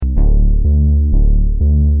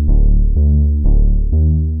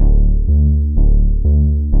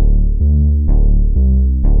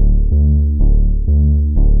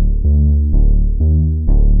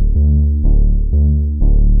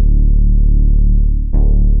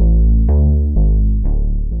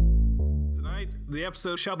the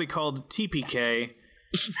episode shall be called TPK.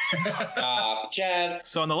 Jeff.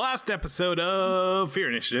 So on the last episode of Fear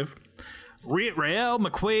Initiative, Rael,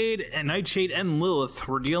 McQuaid, and Nightshade and Lilith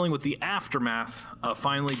were dealing with the aftermath of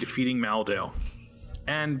finally defeating Maldale.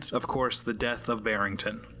 And, of course, the death of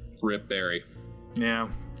Barrington. Rip Barry. Yeah.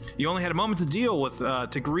 You only had a moment to deal with,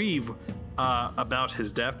 to grieve about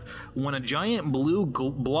his death when a giant blue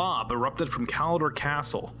blob erupted from Calidor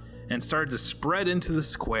Castle and started to spread into the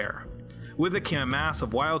square. With it came a mass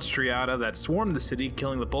of wild striata that swarmed the city,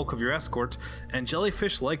 killing the bulk of your escort, and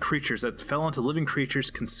jellyfish-like creatures that fell into living creatures,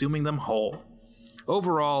 consuming them whole.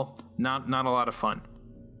 Overall, not a lot of fun.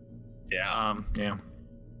 Yeah. Yeah.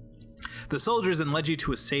 The soldiers then led you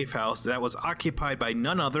to a safe house that was occupied by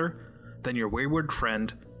none other than your wayward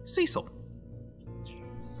friend, Cecil.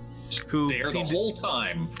 Who there the whole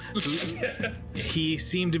time. He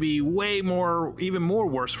seemed to be even more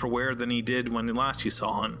worse for wear than he did when last you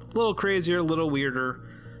saw him. A little crazier, a little weirder,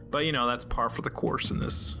 but that's par for the course in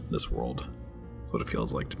this world. That's what it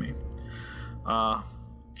feels like to me.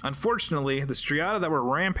 Unfortunately, the striata that were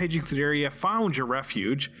rampaging through the area found your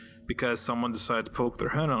refuge because someone decided to poke their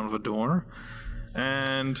head out of a door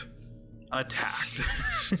and attacked.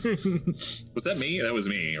 Was that me? That was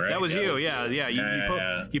me, right? That was you, yeah.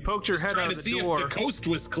 You poked your head out of the door. If the coast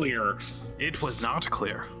was clear. It was not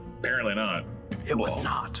clear. Apparently not. It was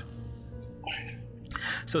not.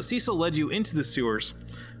 So Cecil led you into the sewers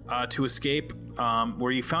to escape,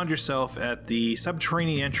 where you found yourself at the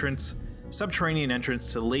subterranean entrance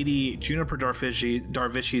to Lady Juniper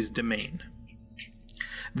Darvishi's domain.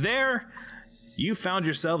 There, you found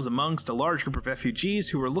yourselves amongst a large group of refugees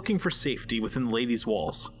who were looking for safety within the lady's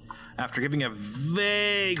walls. After giving a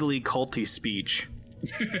vaguely culty speech.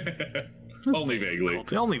 Only vaguely.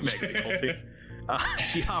 Only vaguely culty.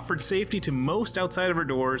 She offered safety to most outside of her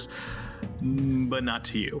doors, but not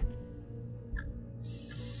to you.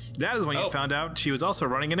 That is when you found out she was also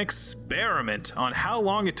running an experiment on how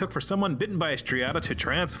long it took for someone bitten by a striata to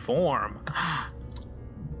transform.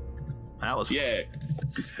 That was fun. Yeah.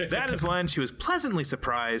 That is when she was pleasantly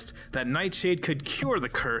surprised that Nightshade could cure the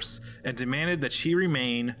curse and demanded that she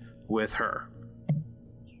remain with her.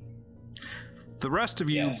 The rest of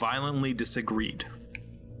you violently disagreed.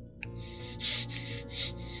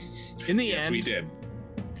 In the end, we did.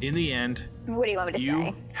 In the end, what do you want me to say?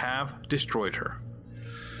 You have destroyed her.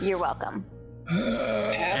 You're welcome.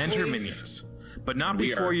 And her minions. But not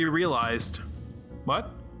before you realized...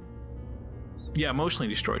 What? Yeah, emotionally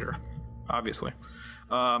destroyed her. Obviously.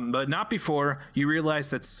 But not before you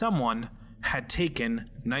realized that someone had taken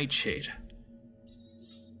Nightshade.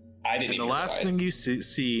 I didn't And even the last realize. thing you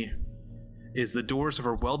see is the doors of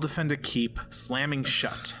her well-defended keep slamming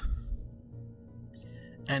shut.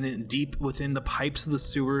 And deep within the pipes of the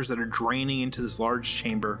sewers that are draining into this large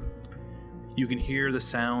chamber, you can hear the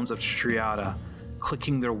sounds of striata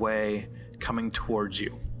clicking their way, coming towards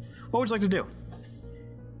you. What would you like to do?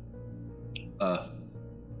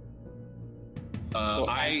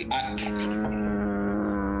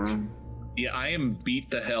 I am beat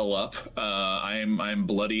the hell up. I'm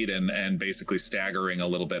bloodied and basically staggering a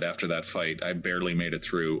little bit after that fight. I barely made it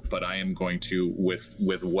through, but I am going to, with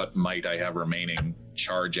what might I have remaining,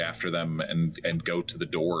 charge after them and go to the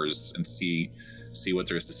doors and see what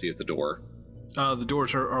there is to see at the door. The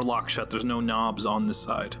doors are locked shut. There's no knobs on this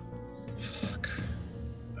side. Fuck.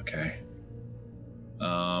 Okay.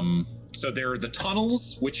 So there are the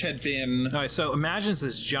tunnels, which had been... All right, so imagine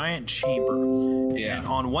this giant chamber. Yeah. And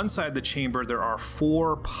on one side of the chamber, there are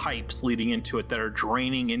 4 pipes leading into it that are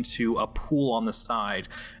draining into a pool on the side.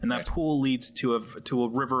 And that pool leads to a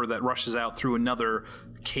river that rushes out through another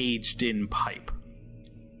caged-in pipe.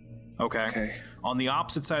 Okay? On the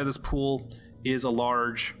opposite side of this pool is a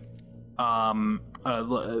large...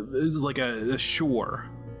 like a shore.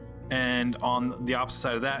 And on the opposite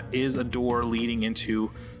side of that is a door leading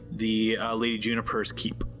into the Lady Juniper's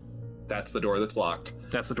keep. That's the door that's locked.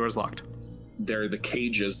 That's the door's locked. There are the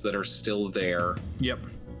cages that are still there. Yep.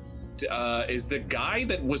 Is the guy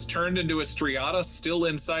that was turned into a striata still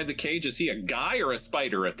inside the cage? Is he a guy or a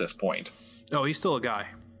spider at this point? Oh, he's still a guy.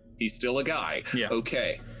 He's still a guy. Yeah.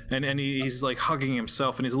 Okay. And he's like hugging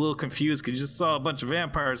himself, and he's a little confused because he just saw a bunch of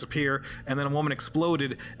vampires appear, and then a woman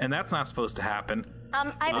exploded, and that's not supposed to happen.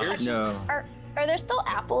 I have a question. No. Are there still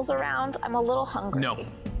apples around? I'm a little hungry. No.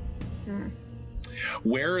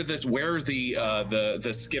 Where are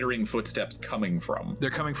the skittering footsteps coming from? They're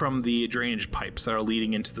coming from the drainage pipes that are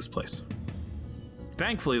leading into this place.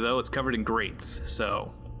 Thankfully, though, it's covered in grates,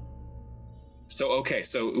 so... So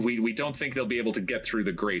we don't think they'll be able to get through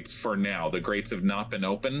the grates for now. The grates have not been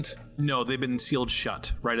opened? No, they've been sealed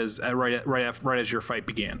shut right as your fight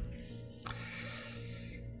began.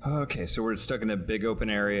 Okay, so we're stuck in a big open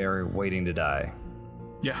area waiting to die.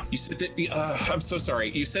 Yeah. You said that. I'm so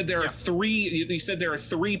sorry. You said there are three. You said there are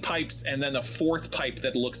 3 pipes, and then a 4th pipe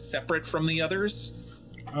that looks separate from the others.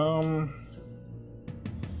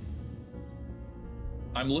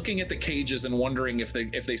 I'm looking at the cages and wondering if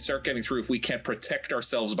they start getting through, if we can't protect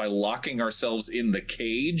ourselves by locking ourselves in the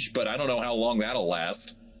cage. But I don't know how long that'll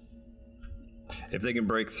last. If they can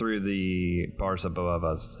break through the bars above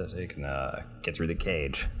us, they can get through the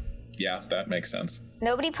cage. Yeah, that makes sense.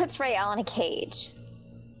 Nobody puts Rael in a cage.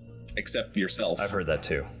 Except yourself. I've heard that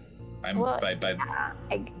too.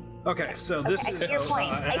 Okay, so this I is see your point.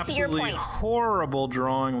 an I see your absolutely point. horrible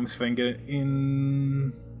drawing. Let me see if I can get it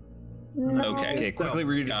in. Okay, quickly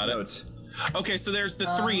read Got your it. notes. Okay, so there's the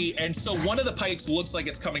 3, and so one of the pipes looks like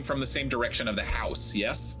it's coming from the same direction of the house.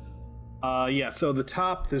 Yes. Yeah, so the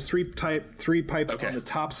top, there's three pipes Okay. on the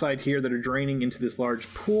top side here that are draining into this large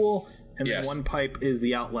pool, and Yes. then one pipe is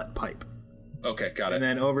the outlet pipe. Okay, got it. And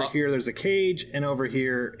then over here there's a cage, and over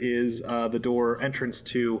here is the door entrance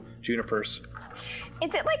to Juniper's.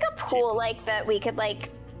 Is it like a pool like that we could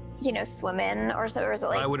swim in or so? Or is it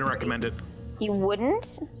like I wouldn't recommend it. You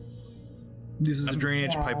wouldn't? This is a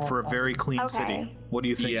drainage pipe for a very clean city. What do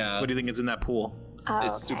you think? Yeah. What do you think is in that pool? Oh,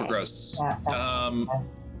 It's super gross.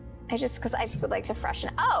 I just would like to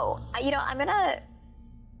freshen. I'm gonna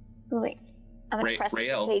press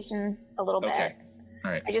Rael. sensation a little bit. Okay.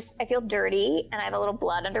 All right. I feel dirty and I have a little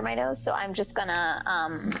blood under my nose, so I'm just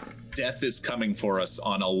gonna Death is coming for us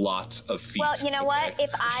on a lot of feet. Well, you know what? If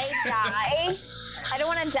I die, I don't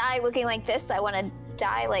want to die looking like this. I want to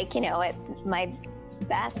die at my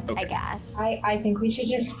best, I guess. I think we should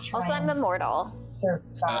just try Also, I'm and immortal.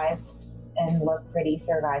 survive and look pretty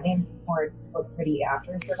surviving, or look pretty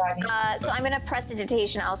after surviving. So I'm gonna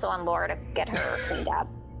prestidigitation also on Laura to get her cleaned up.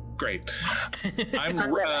 Great. I'm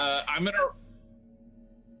gonna.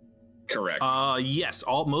 Correct. Yes.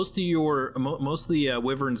 Most of the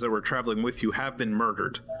wyverns that were traveling with you have been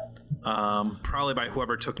murdered, probably by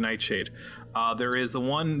whoever took Nightshade. There is the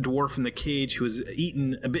one dwarf in the cage who was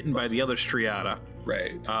bitten by the other Striata.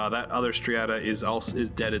 Right. That other Striata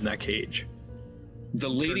is dead in that cage. The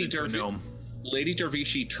Lady into a gnome. Lady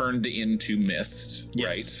Dervishi turned into mist.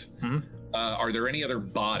 Yes. Right. Mm-hmm. Are there any other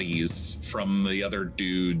bodies from the other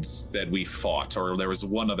dudes that we fought, or there was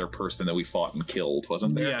one other person that we fought and killed,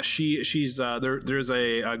 wasn't there? Yeah, she's there. There's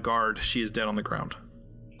a guard. She is dead on the ground.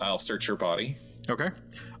 I'll search her body. Okay.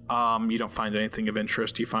 You don't find anything of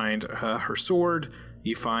interest. You find her sword.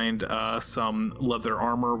 You find some leather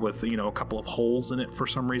armor with a couple of holes in it for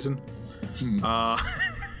some reason.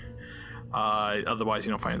 Otherwise,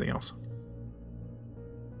 you don't find anything else.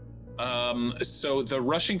 So the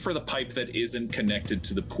rushing for the pipe that isn't connected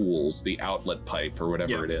to the pools, the outlet pipe or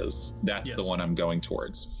whatever it is, that's the one I'm going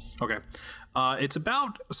towards. Okay. It's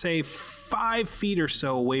about, say, 5 feet or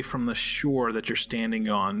so away from the shore that you're standing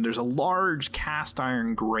on. There's a large cast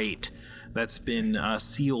iron grate that's been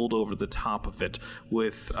sealed over the top of it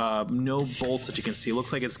with no bolts that you can see. It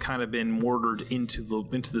looks like it's kind of been mortared into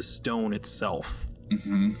the stone itself.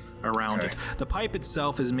 Around it. The pipe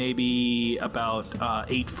itself is maybe about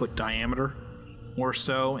 8 foot diameter or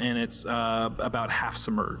so, and it's about half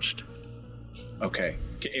submerged. Okay.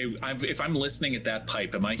 If I'm listening at that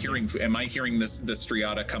pipe, am I hearing the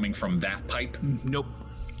Striata coming from that pipe? Nope.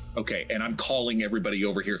 Okay, and I'm calling everybody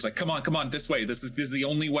over here. It's like, come on, this way. This is the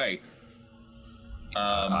only way.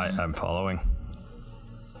 I'm following.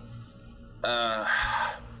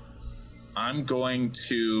 I'm going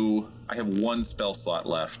to. I have 1 spell slot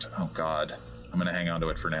left. Oh God, I'm going to hang on to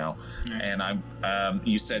it for now. And I'm.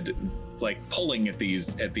 You said like pulling at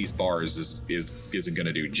these bars isn't going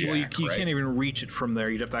to do jack. Well, you right? can't even reach it from there.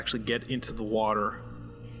 You'd have to actually get into the water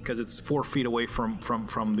because it's 4 feet away from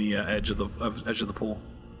the edge of the pool.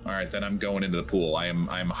 All right, then I'm going into the pool. I'm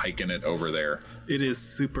hiking it over there. It is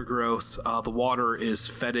super gross. The water is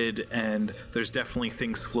fetid, and there's definitely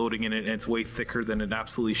things floating in it, and it's way thicker than it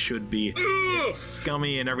absolutely should be. It's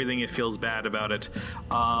scummy and everything. It feels bad about it.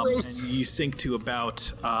 And you sink to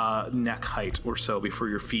about neck height or so before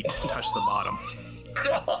your feet touch the bottom.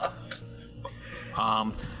 God.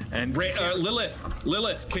 And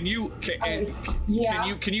Lilith, can you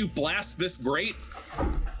blast this grate?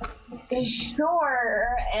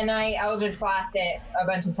 Sure, and I Eldritch Blast it a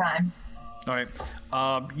bunch of times. all right,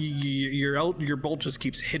 your bolt just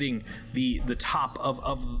keeps hitting the top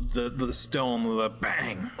of the stone, the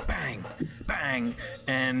bang, bang, bang,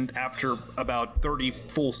 and after about 30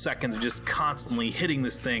 full seconds of just constantly hitting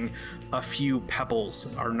this thing, a few pebbles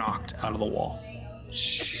are knocked out of the wall.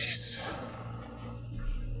 Jeez.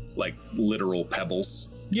 Like literal pebbles.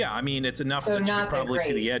 Yeah, I mean it's enough So that you not can the probably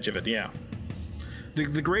see grate. the edge of it. Yeah.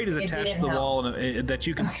 The grate is attached to the didn't wall that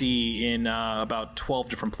you can see in about 12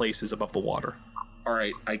 different places above the water. All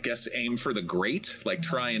right, I guess aim for the grate. Like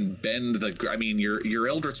try and bend the. I mean, your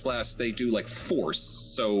Eldritch Blast, they do like force.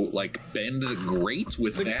 So like bend the grate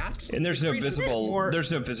with that. And there's no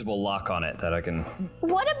visible lock on it that I can.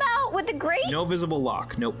 What about with the grate? No visible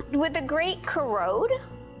lock. Nope. Would the grate corrode?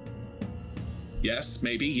 Yes,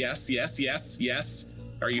 maybe. Yes.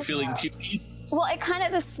 Are you feeling puky? Well, it kind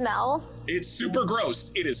of the smell. It's super gross.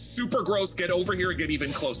 It is super gross. Get over here and get even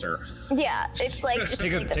closer. Yeah, it's like just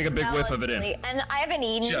Take a the big smell whiff is of it in. really- And I haven't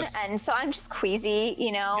eaten, and so I'm just queasy,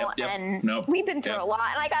 you know. Yep. And Nope. we've been through Yep. a lot,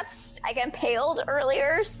 and I got impaled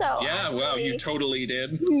earlier, so Yeah, I'm wow, really- you totally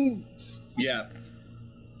did. Yeah.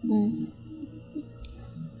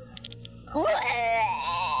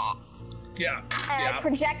 Yeah.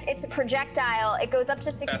 It's a projectile. It goes up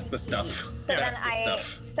to 60 That's the feet. stuff. So That's then the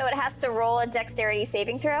stuff. So it has to roll a dexterity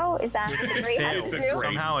saving throw. Is that what the grate has to do?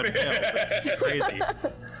 Somehow it fails. It's crazy.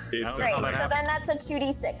 It's Great. Great. that So happened. then that's a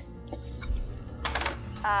 2d6.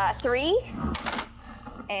 3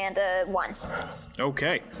 and a 1.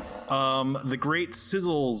 Okay. The grate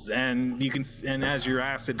sizzles, and and as your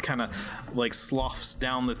acid kind of like sloughs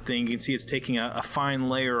down the thing, you can see it's taking a fine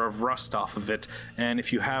layer of rust off of it. And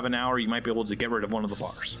if you have an hour, you might be able to get rid of one of the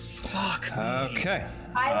bars. Okay.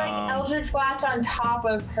 I like Eldritch Blast on top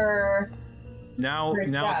of her. Now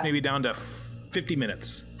it's stuff. maybe down to 50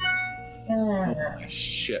 minutes.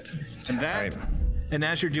 Shit. And that, Right. and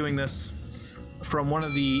as you're doing this, from one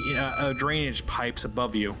of the drainage pipes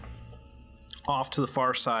above you, off to the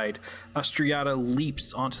far side, a Striata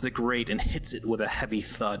leaps onto the grate and hits it with a heavy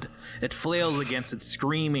thud. It flails against it,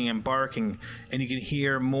 screaming and barking, and you can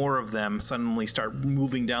hear more of them suddenly start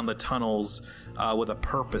moving down the tunnels with a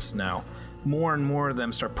purpose now. More and more of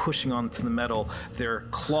them start pushing onto the metal. Their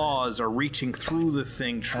claws are reaching through the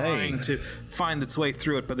thing, trying to find its way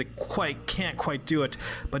through it, but they can't quite do it.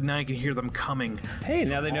 But now you can hear them coming. Hey,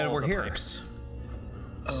 now they know all we're the here. pipes.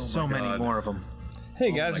 So many God. more of them.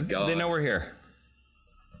 Hey guys, my God. they know we're here.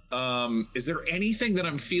 Is there anything that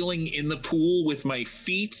I'm feeling in the pool with my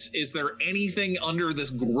feet? Is there anything under this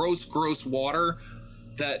gross water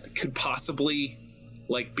that could possibly,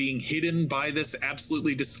 like, being hidden by this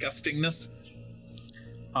absolutely disgustingness?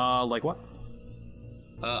 Like what?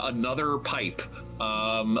 Another pipe,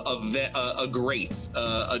 a grate,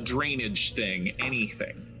 a drainage thing,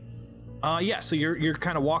 anything. Yeah, so you're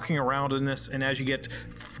kind of walking around in this, and as you get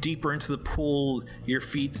deeper into the pool, your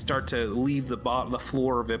feet start to leave the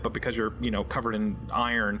floor of it, but because you're covered in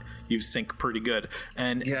iron, you sink pretty good.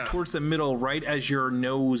 And towards the middle, right as your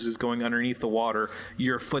nose is going underneath the water,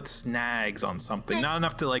 your foot snags on something. Not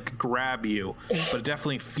enough to like grab you, but it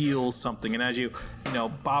definitely feels something. And as you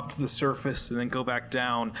bob to the surface and then go back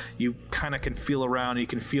down, you kind of can feel around. And you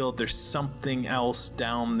can feel that there's something else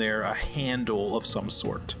down there, a handle of some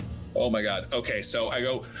sort. Oh my God. Okay, so I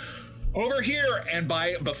go over here, and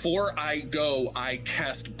before I go, I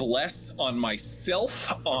cast Bless on myself,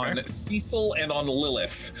 on Cecil, and on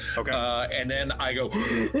Lilith. Okay. And then I go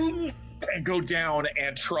and go down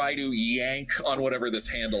and try to yank on whatever this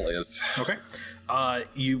handle is. Okay.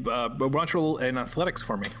 You why don't you roll an athletics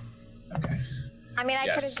for me? Okay. I mean, I could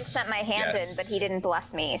have Yes. just sent my hand Yes. in, but he didn't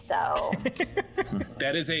bless me, so.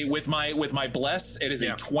 That is with my Bless, it is a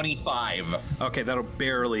 25. Okay, that'll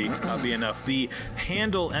barely be enough. The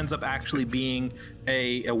handle ends up actually being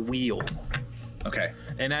a wheel. Okay.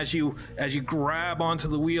 And as you grab onto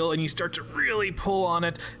the wheel and you start to really pull on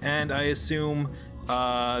it, and I assume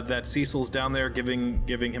that Cecil's down there giving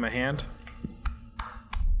him a hand.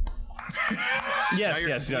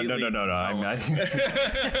 Yes. No. I'm not.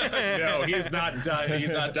 No, he's not diving.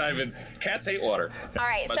 He's not diving. Cats hate water. All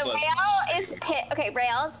right, Much so less- Rael is pissed. Okay,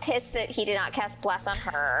 Rael is pissed that he did not cast Bless on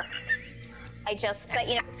her. But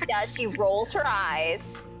she does. She rolls her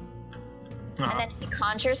eyes, and then she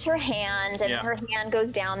conjures her hand, and Yeah. her hand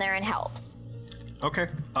goes down there and helps. Okay.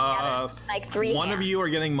 There's like 3 One of hands. you are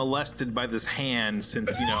getting molested by this hand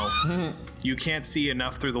since you can't see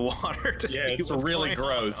enough through the water to Yeah, see it's what's really going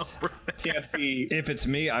on gross. over there. Can't see. If it's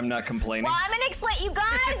me, I'm not complaining. Well, I'm gonna explain. You guys,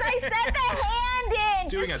 I sent the hand in.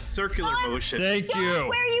 Doing a Just circular motion. Thank show you.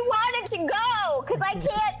 where you want it to go, because I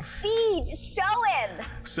can't see. Just show him.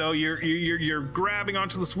 So you're grabbing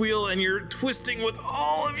onto this wheel and you're twisting with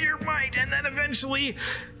all of your might, and then eventually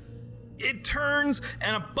it turns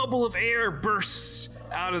and a bubble of air bursts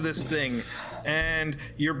out of this thing, and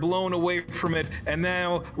you're blown away from it. And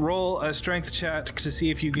now roll a strength check to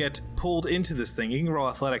see if you get pulled into this thing. You can roll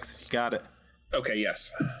athletics if you got it. Okay,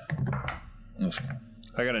 yes.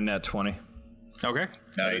 I got a net 20. Okay.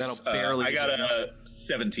 Nice. That'll barely. I got get enough. a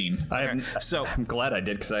 17. I'm glad I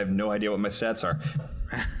did because I have no idea what my stats are.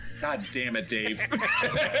 God damn it, Dave.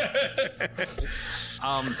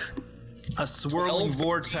 A swirling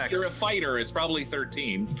vortex. You're a fighter. It's probably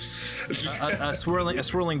 13. a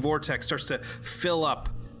swirling vortex starts to fill up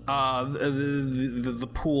the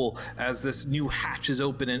pool as this new hatch is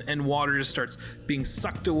open, and water just starts being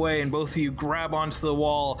sucked away, and both of you grab onto the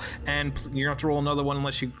wall, and you're gonna have to roll another one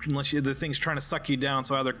unless you the thing's trying to suck you down.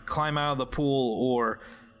 So either climb out of the pool or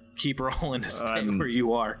keep rolling to stay where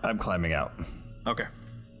you are. I'm climbing out. Okay.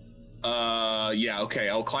 Yeah, okay.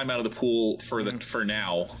 I'll climb out of the pool for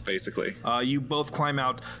now, basically. You both climb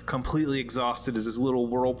out completely exhausted as this little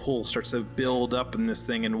whirlpool starts to build up in this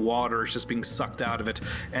thing, and water is just being sucked out of it.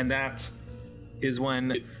 And that is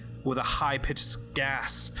when, with a high-pitched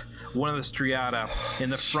gasp, one of the Striata in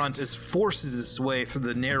the front forces its way through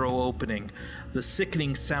the narrow opening. The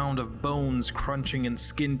sickening sound of bones crunching and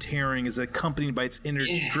skin tearing is accompanied by its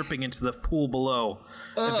energy dripping into the pool below.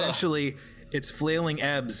 Eventually, its flailing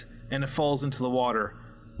ebbs, and it falls into the water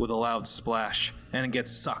with a loud splash, and it gets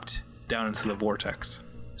sucked down into the vortex.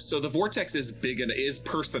 So the vortex is big and is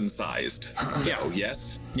person-sized. Yeah. Oh,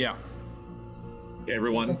 yes. Yeah.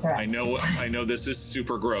 Everyone, I know this is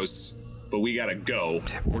super gross, but we gotta go.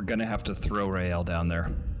 We're gonna have to throw Rael down there.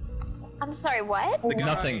 I'm sorry, what? The guy,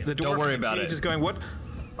 Nothing. The Don't worry about it. Just going, what?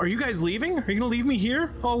 Are you guys leaving? Are you gonna leave me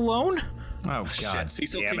here all alone? Oh God! Shit.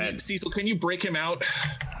 Cecil, Can you break him out?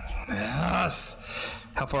 Yes.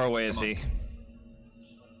 How far away is he?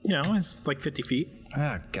 You know, it's like 50 feet.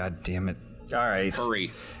 Ah, God damn it! All right.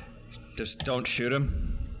 Hurry. Just don't shoot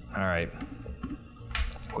him. All right.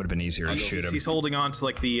 Would have been easier to shoot him. He's holding on to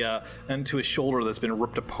like the and to his shoulder that's been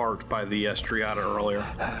ripped apart by the Striata earlier.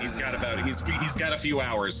 He's got a few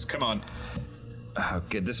hours. Come on. Oh,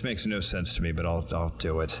 good. This makes no sense to me, but I'll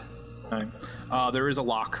do it. Right. There is a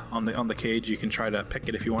lock on the cage. You can try to pick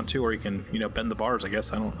it if you want to, or you can bend the bars. I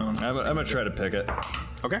guess I don't know. I'm gonna try to pick it.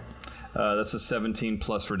 Okay. That's a 17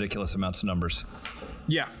 plus ridiculous amounts of numbers.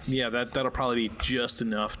 Yeah. That'll probably be just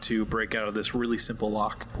enough to break out of this really simple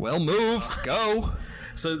lock. Well, move. Go.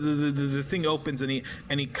 So the thing opens, and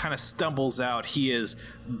he kind of stumbles out. He is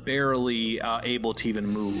barely able to even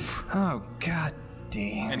move. Oh God.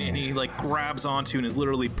 Damn. And he like grabs onto and is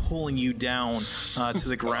literally pulling you down to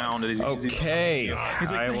the ground. Okay,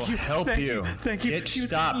 he's like, I will help you. Thank you.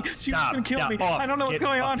 Stop. She was gonna kill me. I don't know what's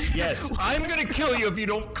going on. Yes, I'm gonna kill you if you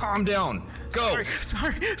don't calm down. Go.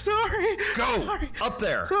 Sorry. Go. Sorry. Up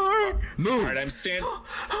there. Sorry. Move. All right,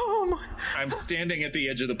 I'm standing at the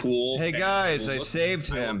edge of the pool. Hey guys, I saved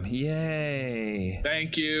him. Yay.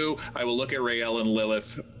 Thank you. I will look at Rael and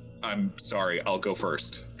Lilith. I'm sorry. I'll go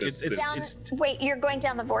first. Wait, you're going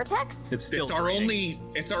down the vortex? It's still It's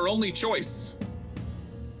our only choice.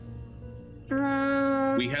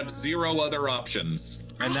 We have zero other options.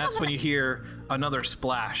 And that's when you hear another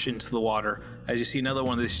splash into the water as you see another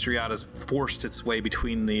one of these Striatas forced its way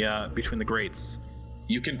between the grates.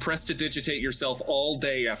 You can prestidigitate yourself all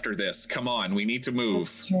day after this. Come on, we need to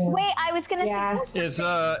move. Wait, I was gonna suggest.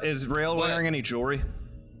 Is Rael wearing any jewelry?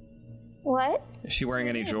 What? Is she wearing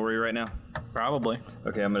any jewelry right now? Probably.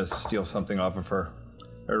 Okay, I'm gonna steal something off of her.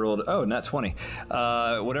 I rolled. Oh, nat 20.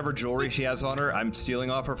 Whatever jewelry she has on her, I'm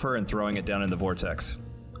stealing off of her and throwing it down in the vortex.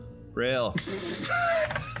 Rael,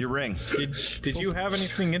 your ring. Did you have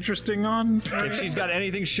anything interesting on? If she's got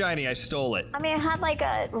anything shiny, I stole it. I mean, I had like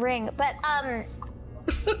a ring, but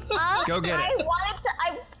Go get it.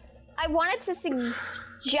 I wanted to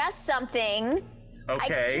suggest something. Okay. I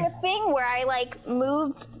could do a thing where I like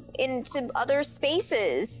move into other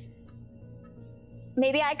spaces.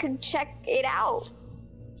 Maybe I could check it out.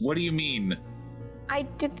 What do you mean? I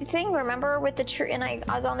did the thing, remember, with the tree, and I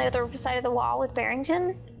was on the other side of the wall with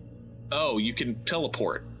Barrington. Oh, you can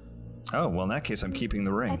teleport. Oh, well, in that case, I'm keeping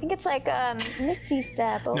the I ring. think it's like Misty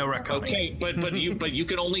Step. No retconning. Okay, but you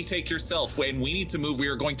can only take yourself. When we need to move, we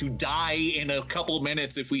are going to die in a couple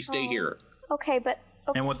minutes if we stay here. Okay, but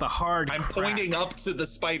And with a hard I'm crack, pointing up to the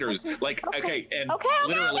spiders. Okay,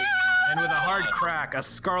 literally. And with a hard crack, a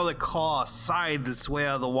scarlet claw scythes its way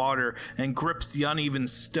out of the water and grips the uneven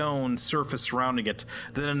stone surface surrounding it.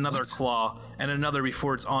 Then another claw, and another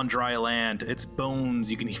before it's on dry land. Its bones,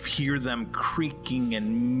 you can hear them creaking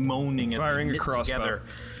and moaning and Firing a knit crossbow. together.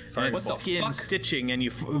 And its What the skin fuck? stitching, and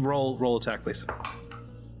you roll attack, please.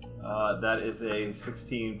 That is a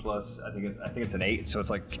 16 plus. I think it's an 8, so it's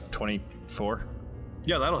like 24.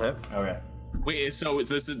 Yeah, that'll hit. Okay. Wait, so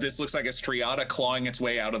this looks like a Striata clawing its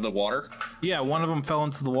way out of the water? Yeah, one of them fell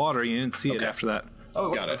into the water. You didn't see it after that.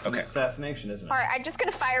 Oh, Got it, that's an okay. assassination, isn't it? all right, I'm just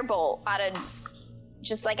gonna firebolt out of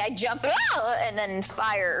just like I jump and then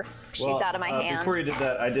fire shoots out of my hand. Before you did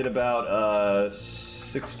that, I did about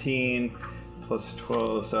 16 plus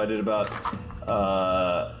 12, so I did about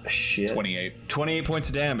 28 points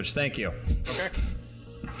of damage. Thank you. Okay.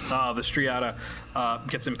 The Striata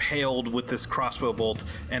gets impaled with this crossbow bolt,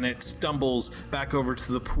 and it stumbles back over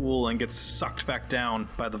to the pool and gets sucked back down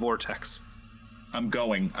by the vortex. I'm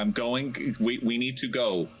going. We need to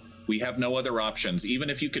go. We have no other options. Even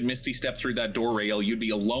if you could Misty step through that door rail, you'd be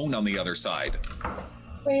alone on the other side.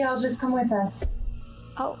 Rael, just come with us.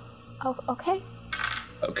 Oh, okay.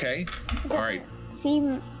 Okay. It All right.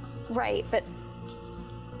 seem right, but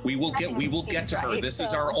We will get to her. right, This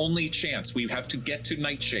is so- our only chance. We have to get to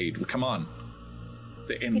Nightshade. Come on.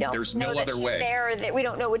 And we don't there's know no that other she's way. there, or that we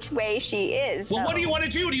don't know which way she is. Well, what though. do you want to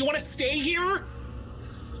do? Do you want to stay here?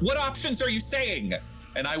 What options are you saying?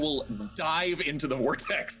 And I will dive into the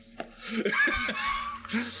vortex. Maybe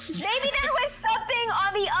there was something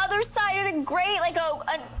on the other side of the grate, like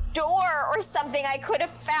a door or something I could have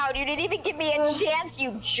found. You didn't even give me a chance,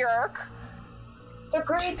 you jerk. The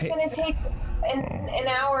grade's gonna take an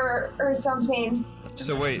hour or something.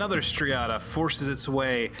 So wait, Another Striata forces its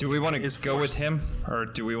way. do we want to go with him, or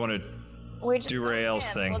do we want to? We just Do go Rael's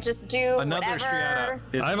in. thing. We'll just do Another whatever. Striata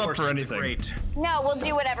is I'm up forced for to the anything. grate. No, we'll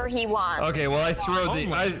do whatever he wants. Okay, well I throw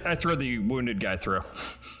Only. I throw the wounded guy through.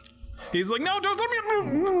 He's like, no, don't let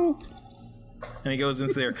me. And he goes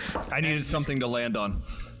into there. I needed something to land on.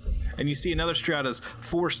 And you see another Striata's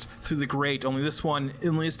forced through the grate, only this time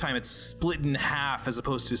it's split in half as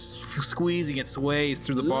opposed to squeezing its ways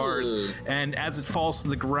through the bars. And as it falls to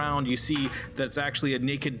the ground, you see that it's actually a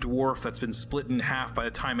naked dwarf that's been split in half by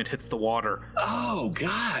the time it hits the water. Oh,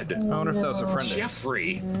 God. I wonder if that was a friend.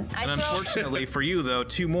 Jeffrey. And unfortunately for you, though,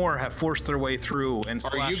 two more have forced their way through and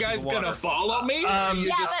splashed Are you guys the water. going to follow me? Or are you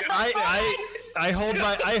just but gonna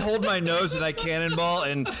I hold my nose and I cannonball,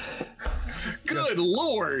 and Good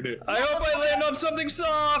Lord. I hope I land on something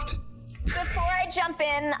soft. Before I jump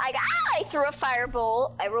in, I threw a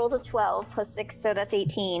firebolt. I rolled a 12 plus 6, so that's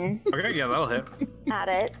 18. Okay, yeah, that'll hit. Add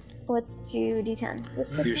it. Let's do D10.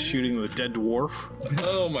 What's the You're shooting the dead dwarf.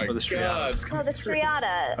 Oh, my Or the Striata. God. Oh, the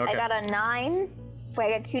Striata. Okay. I got a 9. Wait,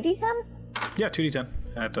 I got 2D10? Yeah, 2d10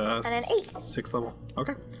 at an 8. 6th level.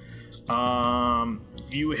 Okay.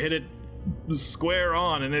 You hit it square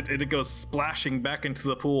on, and it goes splashing back into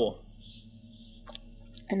the pool.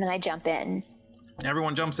 And then I jump in.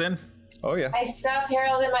 Everyone jumps in. Oh yeah. I stop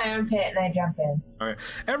Harold in my own pit and I jump in. All right.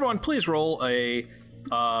 Everyone, please roll a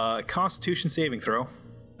Constitution saving throw.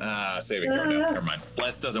 Saving throw. No, never mind.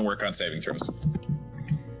 Bless doesn't work on saving throws.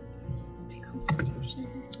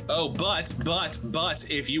 Oh, but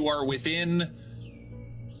if you are within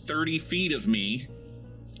 30 feet of me,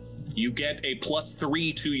 you get a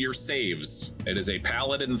 +3 to your saves. It is a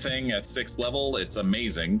paladin thing at 6th level. It's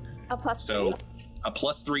amazing. A plus So 3. a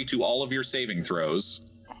 +3 to all of your saving throws.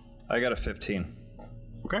 I got a 15.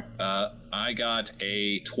 Okay. I got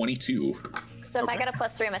a 22. So if I got a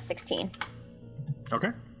plus 3, I'm a 16.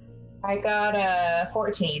 Okay. I got a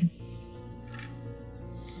 14.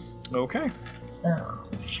 Okay. Oh.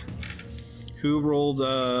 Who rolled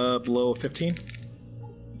below 15?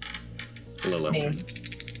 Lilith. Me.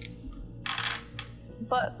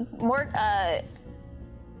 But more,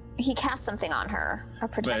 he cast something on her. A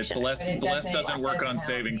But protection. Bless But it doesn't- doesn't work on doesn't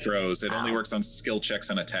saving help. throws. It only works on skill checks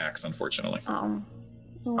and attacks, unfortunately.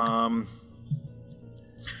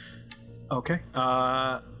 Okay.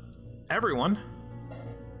 Everyone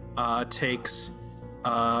takes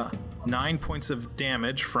 9 points of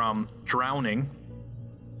damage from drowning.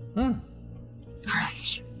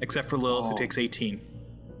 Except for Lilith, who takes 18.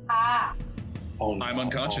 Ah! Oh, no. I'm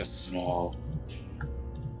unconscious. Oh, no.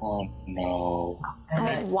 Oh, no. I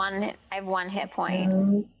have one hit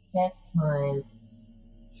point. Hit point.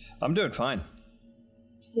 I'm doing fine.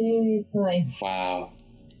 2 points. Wow.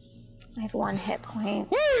 I have 1 hit point.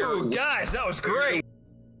 Woo, guys, that was great.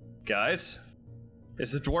 Guys,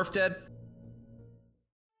 is the dwarf dead?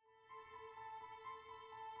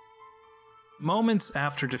 Moments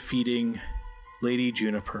after defeating Lady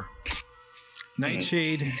Juniper,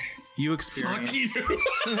 Nightshade, you experienced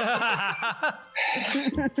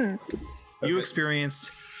you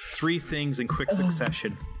experienced 3 things in quick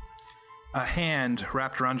succession. A hand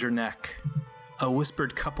wrapped around your neck, a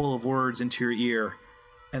whispered couple of words into your ear,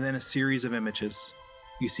 and then a series of images.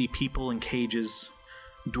 You see people in cages,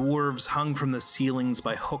 dwarves hung from the ceilings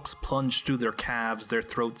by hooks plunged through their calves, their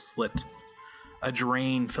throats slit, a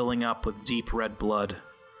drain filling up with deep red blood,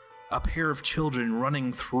 a pair of children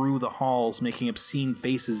running through the halls making obscene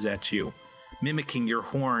faces at you, mimicking your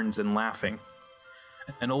horns and laughing,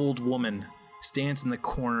 an old woman stands in the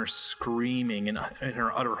corner screaming in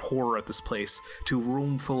her utter horror at this place, to a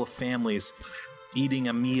room full of families eating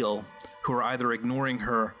a meal who are either ignoring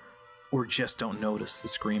her or just don't notice the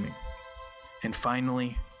screaming. And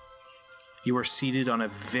finally, you are seated on a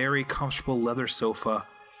very comfortable leather sofa,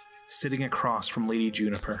 sitting across from Lady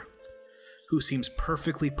Juniper, who seems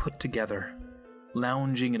perfectly put together,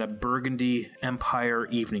 lounging in a burgundy Empire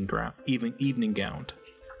evening gown.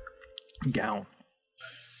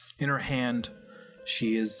 In her hand,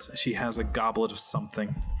 she has a goblet of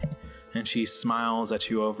something, and she smiles at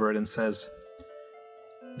you over it and says,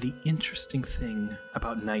 "The interesting thing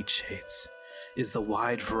about nightshades is the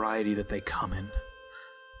wide variety that they come in.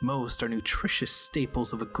 Most are nutritious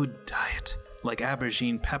staples of a good diet, like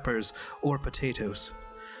aubergine peppers or potatoes.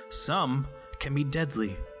 Some can be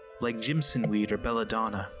deadly, like Jimson weed or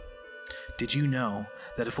belladonna. Did you know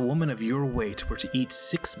that if a woman of your weight were to eat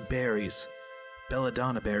 6 berries,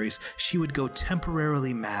 belladonna berries, she would go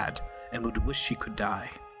temporarily mad and would wish she could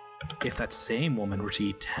die? If that same woman were to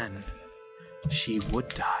eat 10, she would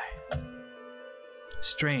die.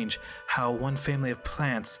 Strange how one family of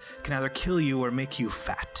plants can either kill you or make you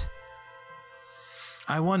fat.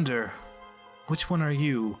 I wonder, which one are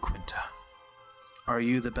you, Quinta? Are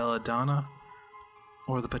you the belladonna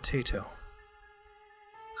or the potato?"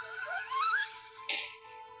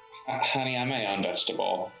 Honey, I'm my own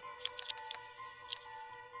vegetable.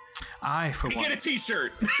 I, for Get a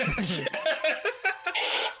t-shirt.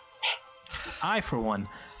 one,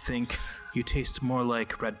 think you taste more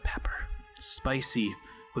like red pepper, spicy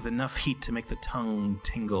with enough heat to make the tongue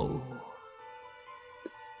tingle.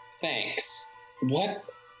 Thanks. What?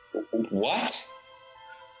 What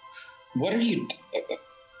are you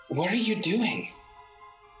doing?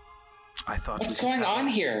 I thought. What's going on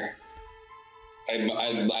here? I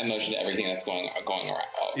motion to everything that's going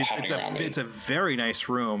around. It's a very nice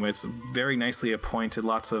room. It's very nicely appointed.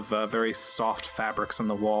 Lots of very soft fabrics on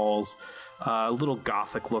the walls. A little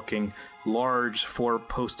gothic looking, large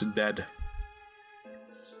 4-posted bed.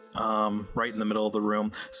 Right in the middle of the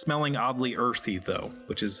room, smelling oddly earthy though,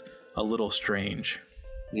 which is a little strange.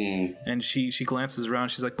 And she glances around.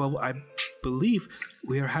 She's like, "Well, I believe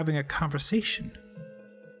we are having a conversation.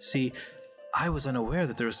 See, I was unaware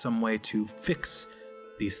that there was some way to fix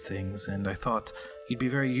these things, and I thought you'd be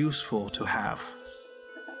very useful to have."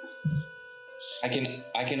 I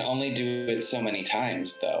can only do it so many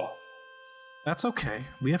times, though. That's okay.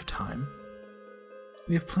 We have time.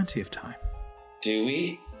 We have plenty of time. Do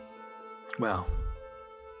we? Well,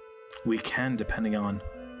 we can, depending on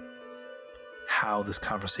how this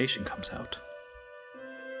conversation comes out.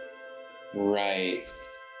 Right.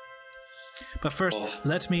 But first,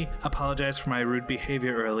 let me apologize for my rude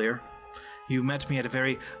behavior earlier. You met me at a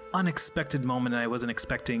very unexpected moment, and I wasn't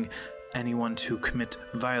expecting anyone to commit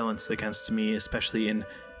violence against me, especially in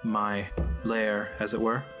my lair, as it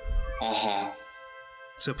were. Uh-huh.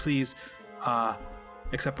 So please,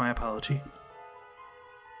 accept my apology.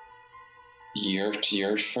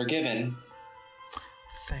 You're forgiven.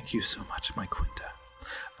 Thank you so much, my Quinta.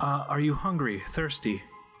 Are you hungry, thirsty?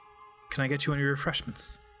 Can I get you any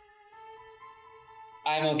refreshments?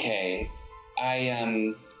 I'm okay.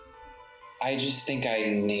 I just think I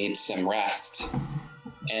need some rest.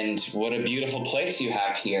 And what a beautiful place you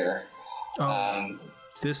have here.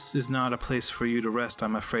 This is not a place for you to rest,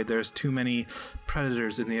 I'm afraid. There's too many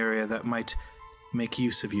predators in the area that might make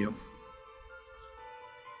use of you.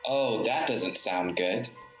 Oh, that doesn't sound good.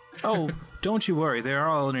 Oh, don't you worry. They are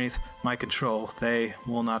all underneath my control. They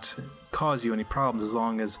will not cause you any problems as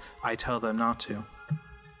long as I tell them not to.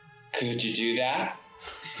 Could you do that?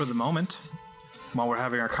 For the moment, while we're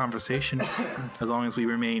having our conversation, as long as we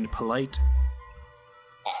remain polite.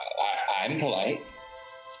 I'm polite.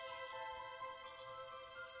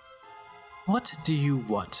 What do you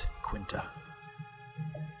want, Quinta?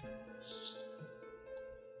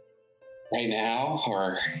 Right now,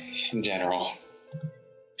 or in general?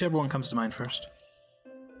 Whichever one comes to mind first.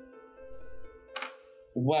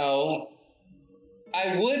 Well,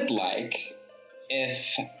 I would like,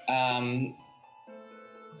 if I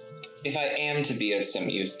am to be of some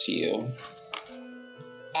use to you,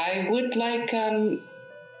 I would like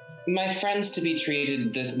my friends to be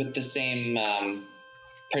treated with the same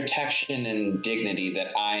protection and dignity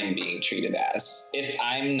that I'm being treated as. If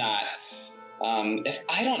I'm not, if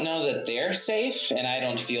I don't know that they're safe, and I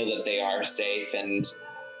don't feel that they are safe, and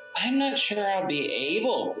I'm not sure I'll be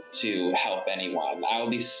able to help anyone. I'll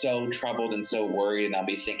be so troubled and so worried, and I'll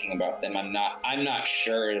be thinking about them. I'm not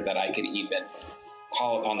sure that I could even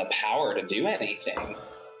call upon the power to do anything.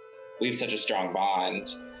 We have such a strong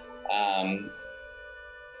bond.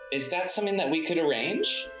 Is that something that we could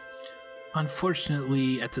arrange?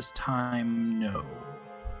 Unfortunately, at this time, no.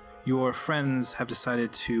 Your friends have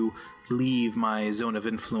decided to leave my zone of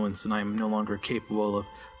influence, and I'm no longer capable of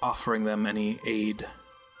offering them any aid.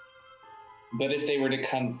 But if they were to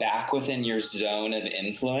come back within your zone of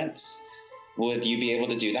influence, would you be able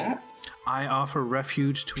to do that? I offer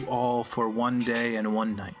refuge to all for 1 day and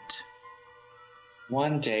 1 night.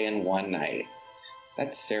 1 day and 1 night.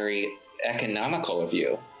 That's very economical of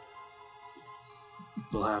you.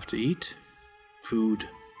 We'll have to eat. Food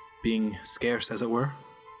being scarce, as it were.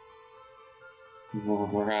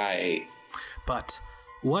 Right. But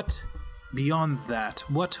what, beyond that,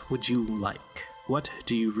 what would you like? What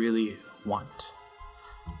do you really want?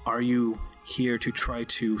 Are you here to try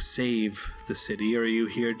to save the city, or are you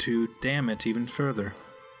here to damn it even further?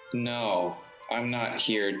 No, I'm not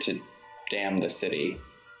here to damn the city.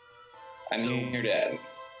 I'm here to...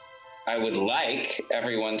 I would like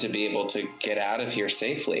everyone to be able to get out of here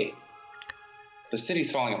safely. The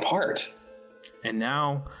city's falling apart. And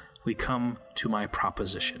now we come to my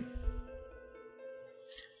proposition.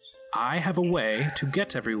 I have a way to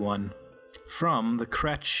get everyone from the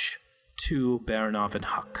Kretch to Baranov and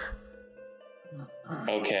Huck.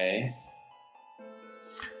 Okay.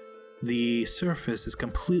 The surface is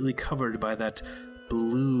completely covered by that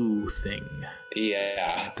blue thing.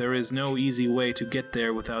 Yeah. There is no easy way to get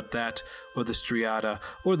there without that, or the striata,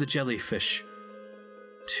 or the jellyfish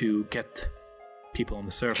to get people on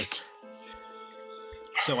the surface.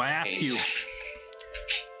 So I ask you,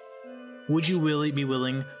 would you really be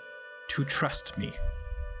willing to trust me?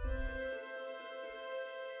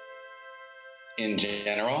 In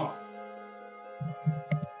general?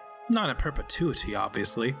 Not in perpetuity,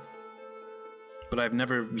 obviously. But I've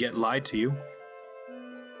never yet lied to you.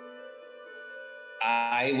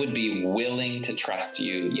 I would be willing to trust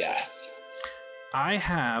you, yes. I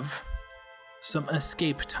have some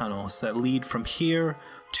escape tunnels that lead from here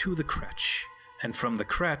to the Kretch, and from the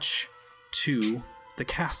Kretch to the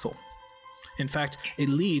castle. In fact, it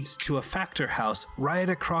leads to a factor house right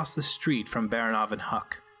across the street from Baranov and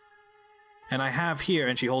Huck. And I have here,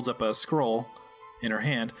 and she holds up a scroll in her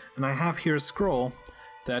hand, and I have here a scroll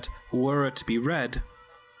that, were it to be read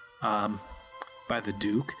by the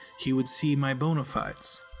Duke, he would see my bona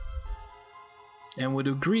fides and would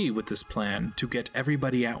agree with this plan to get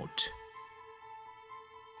everybody out.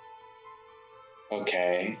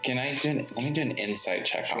 Okay. Let me do an insight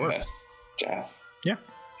check on this, Jeff. Yeah.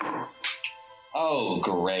 Oh,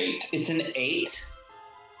 great. It's an 8.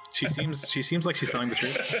 She seems like she's telling the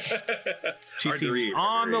truth. She Hard to seems read,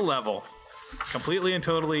 on the level. Completely and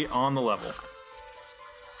totally on the level.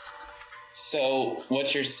 So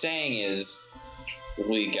what you're saying is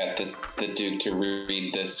we get the Duke to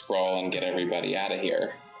read this scroll and get everybody out of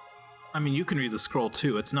here. I mean, you can read the scroll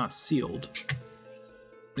too. It's not sealed.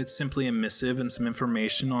 It's simply a missive and some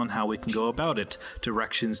information on how we can go about it,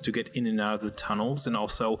 directions to get in and out of the tunnels, and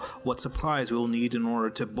also what supplies we'll need in order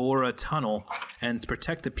to bore a tunnel and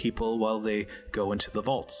protect the people while they go into the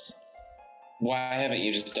vaults. Why haven't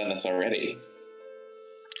you just done this already?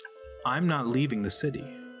 I'm not leaving the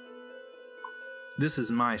city. This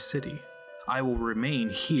is my city. I will remain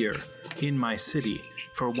here in my city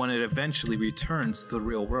for when it eventually returns to the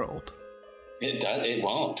real world. It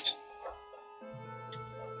won't.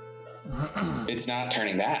 It's not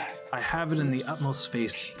turning back. I have it in the utmost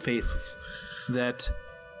faith that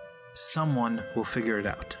someone will figure it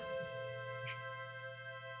out.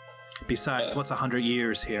 Besides, what's 100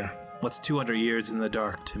 years here? What's 200 years in the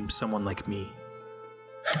dark to someone like me?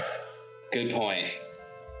 Good point.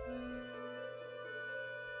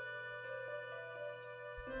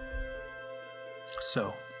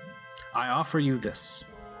 So, I offer you this.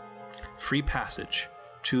 Free passage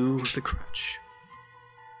to the Kretch.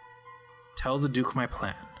 Tell the Duke my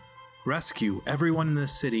plan. Rescue everyone in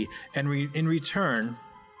this city, and in return,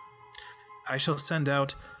 I shall send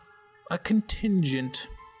out a contingent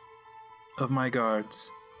of my guards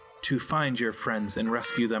to find your friends and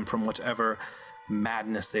rescue them from whatever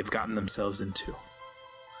madness they've gotten themselves into.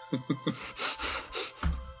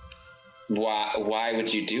 Why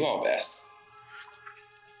would you do all this?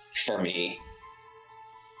 For me?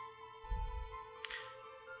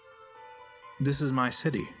 This is my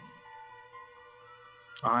city.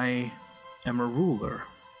 I am a ruler.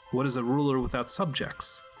 What is a ruler without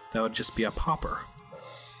subjects? That would just be a pauper.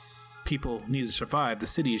 People need to survive. The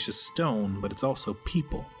city is just stone, but it's also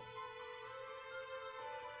people.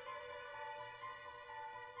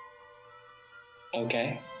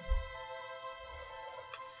 Okay.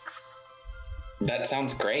 That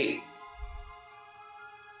sounds great.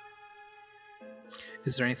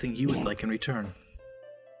 Is there anything you would like in return?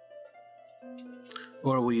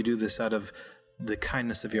 Or will you do this out of the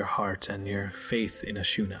kindness of your heart and your faith in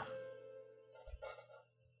Ashuna?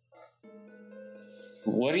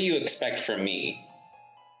 What do you expect from me?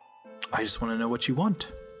 I just want to know what you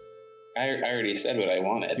want. I already said what I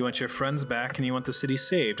wanted. You want your friends back and you want the city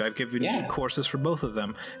saved. I've given you courses for both of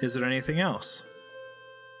them. Is there anything else?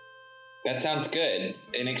 That sounds good.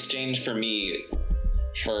 In exchange for me,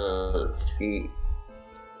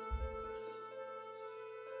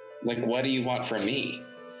 like, what do you want from me?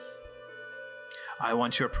 I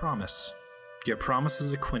want your promise. Your promise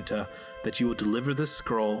as a Quinta that you will deliver this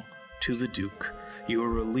scroll to the Duke. You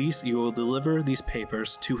will deliver these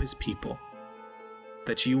papers to his people.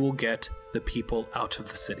 That you will get the people out of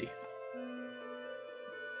the city.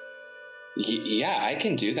 Yeah, I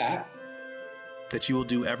can do that. That you will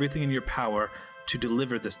do everything in your power to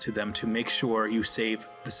deliver this to them to make sure you save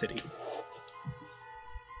the city.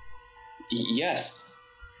 Yes.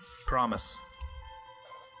 Promise.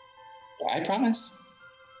 I promise.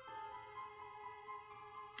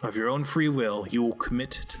 Of your own free will, you will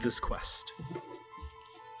commit to this quest.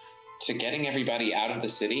 To getting everybody out of the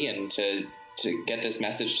city and to get this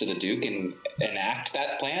message to the Duke and enact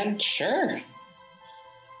that plan? Sure.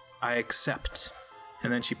 I accept.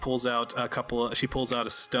 And then she pulls out a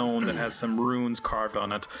stone that has some runes carved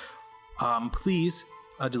on it. Please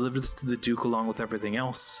deliver this to the Duke along with everything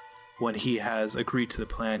else. When he has agreed to the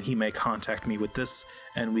plan, he may contact me with this,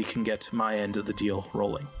 and we can get my end of the deal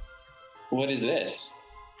rolling. What is this?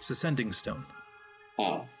 It's a sending stone.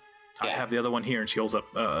 Oh. Yeah. I have the other one here, and she holds up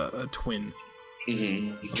a twin of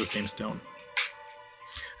the same stone.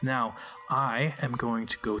 Now, I am going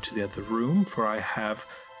to go to the other room, for I have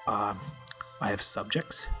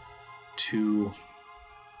subjects to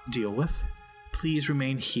deal with. Please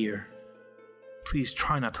remain here. Please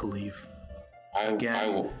try not to leave. I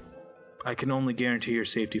will. I can only guarantee your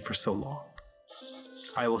safety for so long.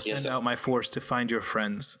 I will send out my force to find your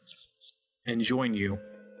friends and join you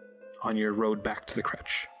on your road back to the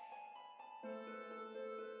Kretch.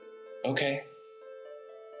 Okay.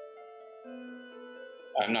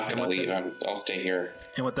 I'm not going to leave. I'll stay here.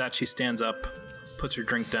 And with that, she stands up, puts her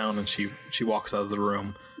drink down, and she walks out of the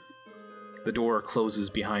room. The door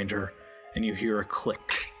closes behind her, and you hear a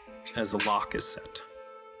click as the lock is set.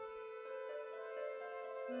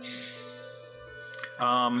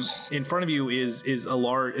 In front of you is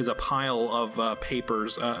a pile of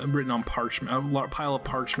papers written on parchment, a pile of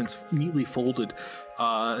parchments neatly folded,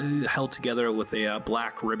 held together with a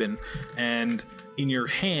black ribbon, and in your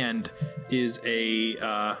hand is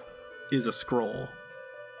a scroll,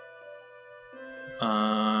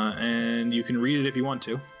 and you can read it if you want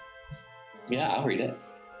to. Yeah, I'll read it.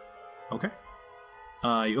 Okay.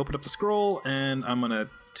 You open up the scroll, and I'm gonna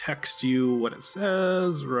text you what it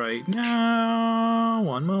says right now.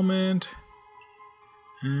 One moment.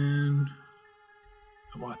 And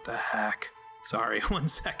what the heck? Sorry, 1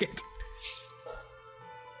 second.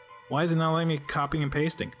 Why is it not letting me copying and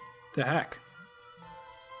pasting? The heck?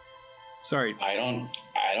 Sorry. I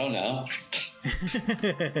don't know.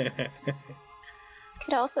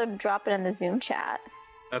 Could also drop it in the Zoom chat.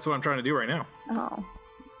 That's what I'm trying to do right now. Oh.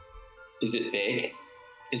 Is it big?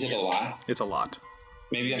 Is it a lot? It's a lot.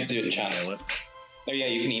 Maybe you have to do it in chunks. Oh yeah,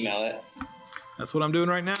 you can email it. That's what I'm doing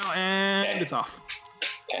right now, and It's off.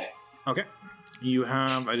 Okay.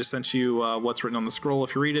 I just sent you what's written on the scroll.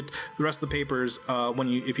 If you read it, the rest of the papers,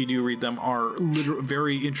 if you do read them, are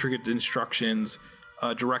very intricate instructions,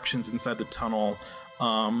 directions inside the tunnel,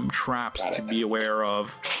 traps to be aware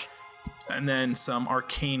of, and then some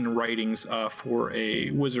arcane writings for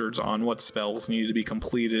wizards on what spells need to be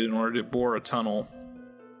completed in order to bore a tunnel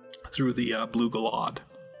through the Blue Galad.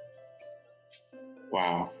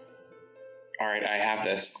 Wow. All right, I have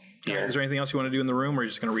this here. Is there anything else you want to do in the room, or are you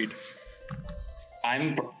just going to read? I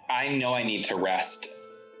know I need to rest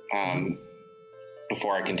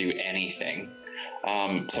before I can do anything.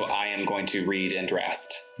 So I am going to read and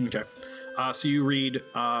rest. Okay. So you read.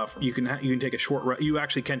 You can take a short rest. You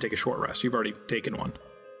actually can take a short rest. You've already taken one.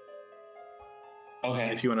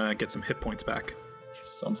 Okay. If you want to get some hit points back.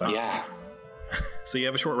 Something. Yeah. So you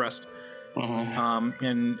have a short rest. Mm-hmm.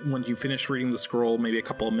 And when you finish reading the scroll, maybe a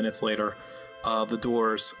couple of minutes later, the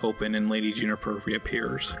doors open and Lady Juniper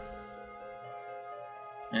reappears.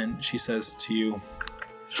 And she says to you,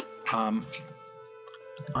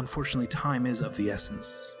 unfortunately, time is of the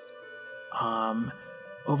essence.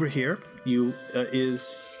 Over here,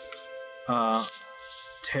 is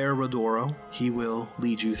Ter Rodoro. He will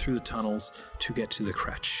lead you through the tunnels to get to the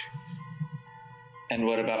Kretch. And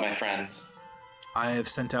what about my friends? I have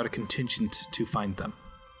sent out a contingent to find them.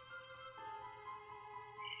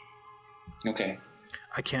 Okay.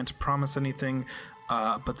 I can't promise anything.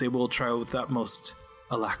 but they will try with utmost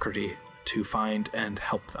alacrity to find and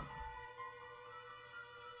help them.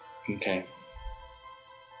 Okay.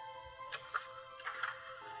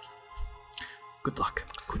 Good luck,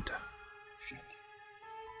 Quinta.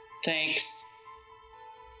 Thanks.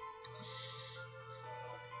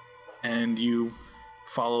 And you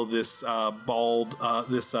follow this bald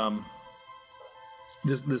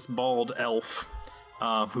this bald elf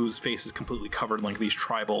whose face is completely covered in like these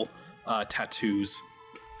tribal tattoos,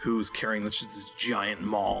 who's carrying this giant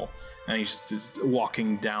maul, and he just is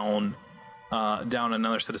walking down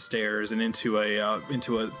another set of stairs and into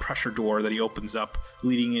a pressure door that he opens up,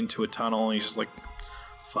 leading into a tunnel, and he's just like,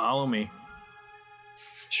 "Follow me."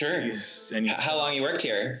 Sure. How long you worked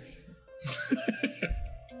here?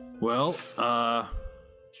 Well,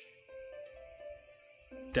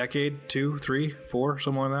 decade, 2, 3, 4,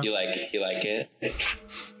 something like that. You like it?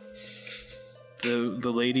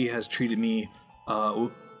 The lady has treated me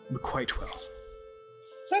quite well.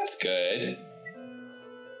 That's good.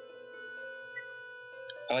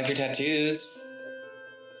 I like your tattoos.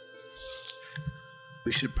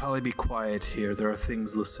 We should probably be quiet here. There are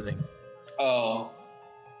things listening. Oh.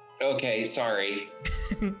 Okay, sorry.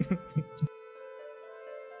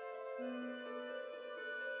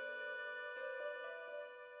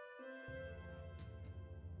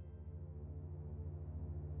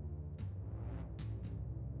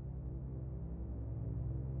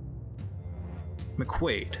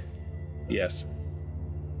 McQuaid. Yes.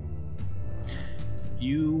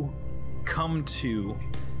 You come to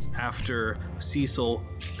after Cecil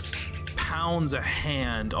pounds a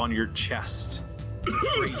hand on your chest.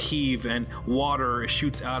 You heave and water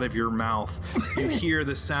shoots out of your mouth. You hear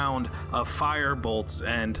the sound of fire bolts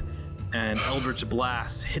and eldritch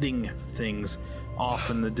blasts hitting things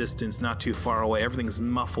off in the distance, not too far away. Everything's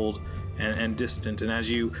muffled and distant, and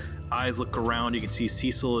as you eyes look around, you can see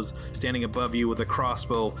Cecil is standing above you with a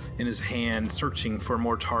crossbow in his hand, searching for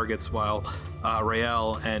more targets, while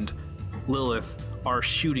Rael and Lilith are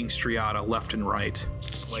shooting Striata left and right.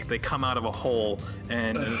 Like they come out of a hole,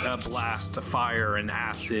 and a blast of fire and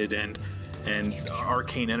acid and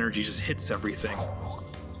arcane energy just hits everything.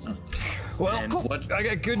 Well, And- I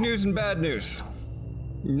got good news and bad news.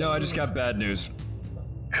 No, I just got bad news.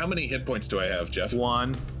 How many hit points do I have, Jeff?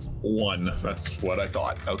 1. 1. That's what I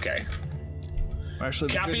thought. Okay.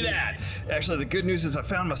 Actually, Copy that. Actually, the good news is I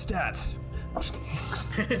found my stats.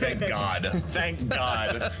 Thank God. Thank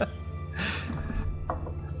God.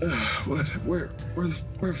 Where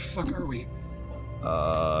the fuck are we?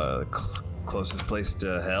 Closest place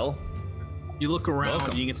to hell. You look around,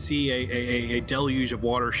 Welcome. and you can see a deluge of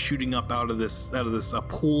water shooting up out of this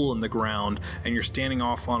pool in the ground, and you're standing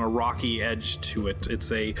off on a rocky edge to it.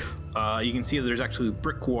 It's you can see that there's actually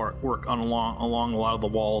brickwork along a lot of the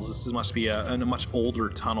walls. This must be a much older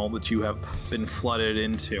tunnel that you have been flooded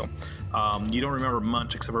into. You don't remember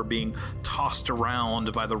much except for being tossed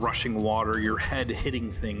around by the rushing water, your head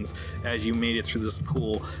hitting things as you made it through this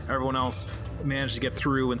pool. Everyone else managed to get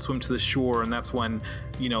through and swim to the shore, and that's when,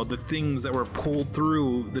 the things that were pulled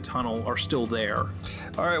through the tunnel are still there.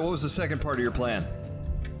 All right, what was the second part of your plan?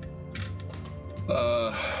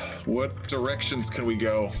 What directions can we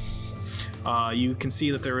go? You can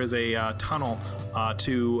see that there is a tunnel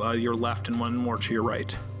to your left and one more to your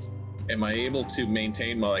right. Am I able to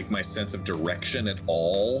maintain my sense of direction at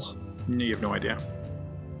all? You have no idea.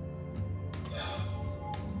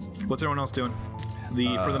 What's everyone else doing?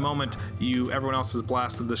 For the moment, everyone else has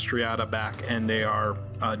blasted the Striata back, and they are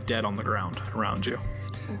dead on the ground around you.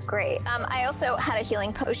 Great. I also had a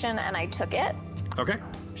healing potion and I took it. Okay.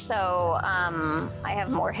 So I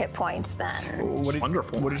have more hit points than.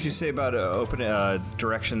 Wonderful. What did you say about open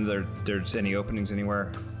direction? There's any openings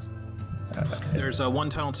anywhere? There's one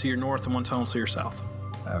tunnel to your north and one tunnel to your south,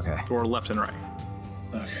 Okay. or left and right.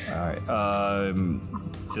 All right.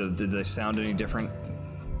 Did they sound any different?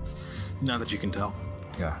 Not that you can tell.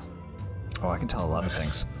 Yeah. Oh, I can tell a lot of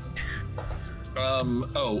things.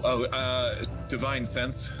 Divine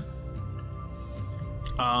sense.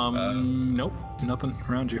 Nope, nothing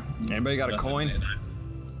around you. Anybody got a coin?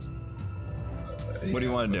 What do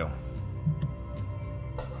you want to do?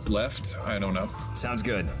 Left? I don't know. Sounds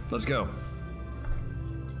good. Let's go.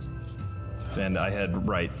 And I head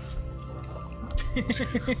right.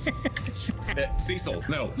 Cecil,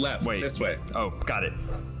 no, left. Wait. This way. Oh, got it.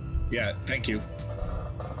 Yeah, thank you.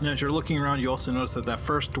 And as you're looking around, you also notice that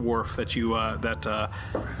first dwarf that you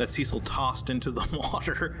that Cecil tossed into the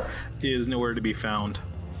water is nowhere to be found.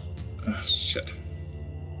 Shit.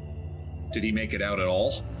 Did he make it out at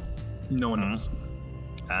all? No one knows.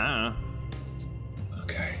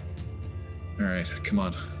 Okay. All right, come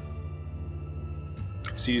on.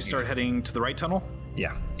 So you start heading to the right tunnel?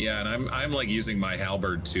 Yeah. Yeah, and I'm like using my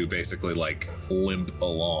halberd to basically like limp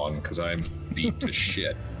along because I'm beat to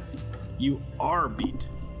shit. You are beat.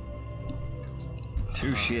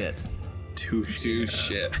 To shit. To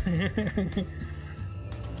shit.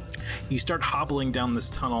 You start hobbling down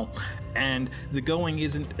this tunnel, and the going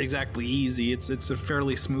isn't exactly easy. It's a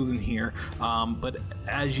fairly smooth in here, but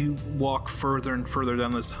as you walk further and further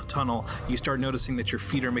down this tunnel, you start noticing that your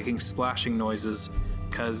feet are making splashing noises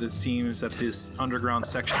because it seems that this underground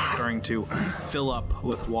section is starting to fill up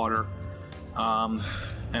with water. And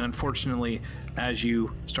unfortunately, as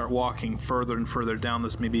you start walking further and further down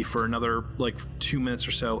this, maybe for another like 2 minutes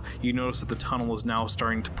or so, you notice that the tunnel is now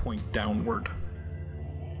starting to point downward.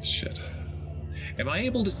 Shit. Am I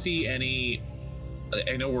able to see any?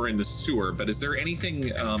 I know we're in the sewer, but is there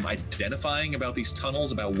anything identifying about these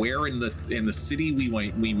tunnels, about where in the city we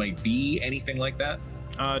might be? Anything like that?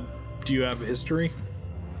 Do you have history?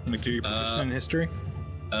 Like, do you proficient in history?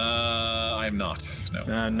 I'm not.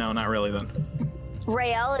 No. No, not really. Then.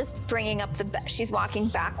 Raelle is bringing up she's walking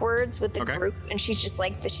backwards with the Okay. group, and she's just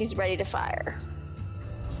like, she's ready to fire.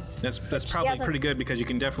 That's probably hasn't- pretty good because you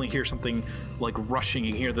can definitely hear something like rushing.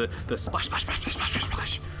 You hear the splash, splash, splash, splash, splash,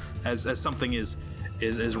 splash, as something is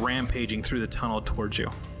rampaging through the tunnel towards you.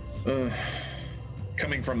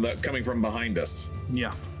 Coming from behind us.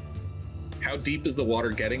 Yeah, How deep is the water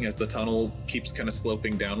getting as the tunnel keeps kind of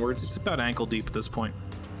sloping downwards? it's about ankle deep at this point.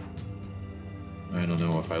 I don't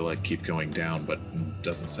know if I keep going down, but it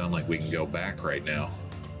doesn't sound like we can go back right now.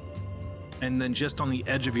 And then just on the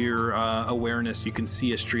edge of your awareness, you can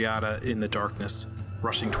see a striata in the darkness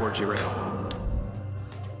rushing towards you, Raelle.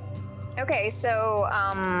 Okay, so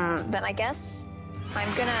then I guess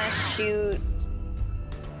I'm gonna shoot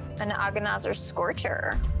an Aganazer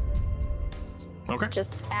Scorcher. Okay.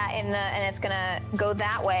 Just and it's gonna go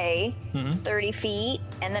that way, 30 feet,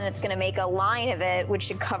 and then it's gonna make a line of it, which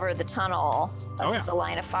should cover the tunnel of just a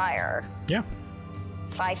line of fire. Yeah.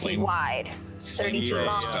 5 feet wide, 30 feet Flamethrower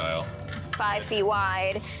long, style. 5 feet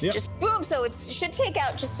wide. Yep. Just boom! So it should take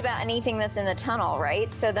out just about anything that's in the tunnel,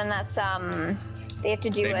 right? So then that's they have to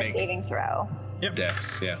do They a make- saving throw.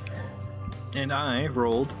 Dex, yeah. And I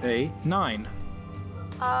rolled a 9.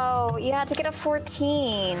 Oh, you had to get a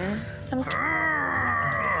 14. I'm so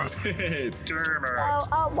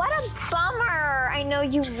Oh, what a bummer. I know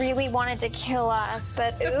you really wanted to kill us,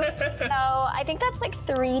 but oops. So I think that's like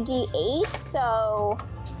 3d8. So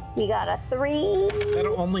we got a 3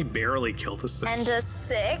 That'll only barely kill this thing. and a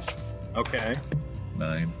 6 Okay.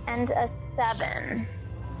 9. and a 7.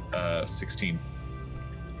 16.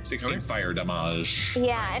 16 Okay. fire damage.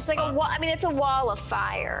 Yeah, it's like a wall. I mean, it's a wall of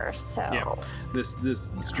fire. So Yeah. This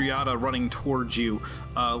striata running towards you,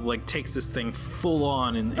 takes this thing full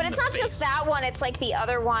on in. But in it's the not face. just that one, it's like the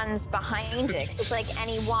other ones behind it. 'Cause it's like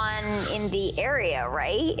anyone in the area,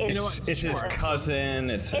 right? It's, It's his cousin.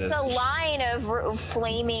 It's It's a line of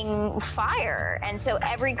flaming fire. And so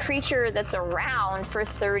every creature that's around for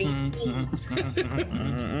 30 feet is going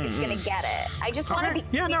to get it. I just want to be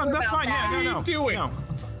Yeah, no, clear that's about fine. that. Yeah, no, no. What are you doing?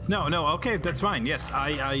 No, okay, that's fine. Yes,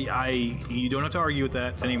 you don't have to argue with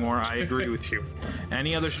that anymore. I agree with you.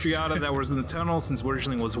 Any other striata that was in the tunnel, since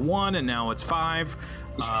originally was 1 and now it's 5.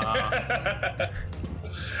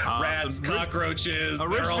 Rats, so cockroaches.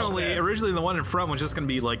 they're all dead. Originally the one in front was just going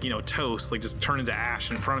to be toast, just turn into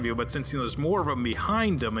ash in front of you. But since there's more of them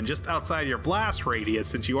behind them and just outside your blast radius,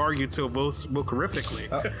 since you argued so vocalifically,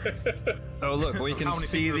 Oh, look, we can How many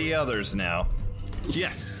see things the others now.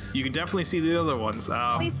 yes, you can definitely see the other ones.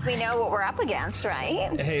 At least we know what we're up against, right?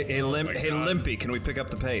 Hey, God. Limpy, can we pick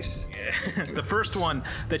up the pace? The first one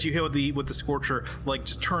that you hit with the scorcher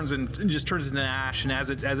just turns into ash, and as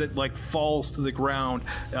it falls to the ground,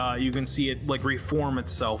 you can see it reform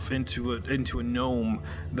itself into a gnome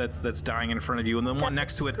that's dying in front of you, and then one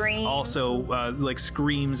next to it scream? also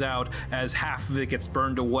screams out as half of it gets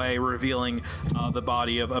burned away, revealing the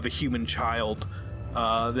body of a human child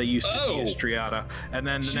that used to be a striata, and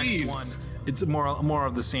then the Jeez. next one. It's more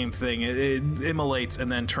of the same thing. It immolates and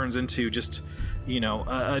then turns into just,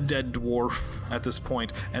 a dead dwarf at this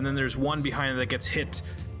point. And then there's one behind it that gets hit,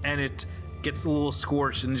 and it gets a little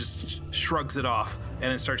scorched and just shrugs it off,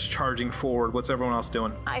 and it starts charging forward. What's everyone else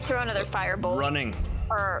doing? I throw another firebolt. Running.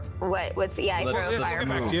 Or what? I throw a Let's We'll get firebolt.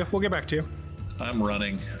 back to you. We'll get back to you. I'm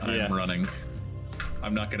running. Yeah. I'm running.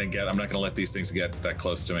 I'm not gonna let these things get that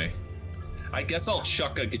close to me. I guess I'll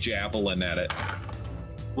chuck a javelin at it.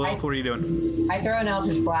 Lilith, what are you doing? I throw an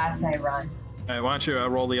Eldritch Blast and I run. All right, why don't you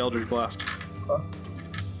roll the Eldritch Blast? Cool.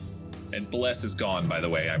 And Bless is gone, by the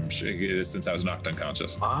way. I'm sure, since I was knocked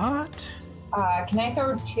unconscious. What? Can I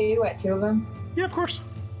throw 2 at 2 of them? Yeah, of course.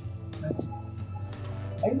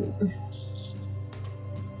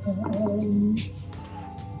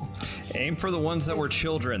 Aim for the ones that were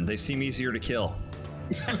children. They seem easier to kill.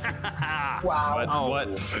 Wow.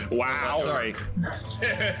 What? Wow. Sorry.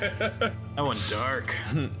 That went dark.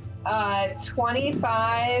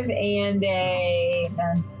 25 and a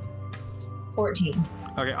 14.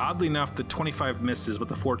 Okay, oddly enough, the 25 misses, but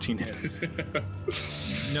the 14 hits.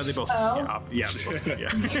 No, they both. Oh. Yeah, they both.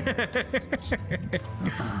 Yeah.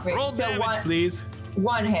 Wait, Roll so damage, please.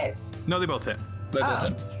 one hit. No, they both hit.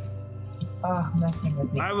 Oh, messing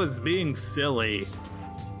with me. I was being silly.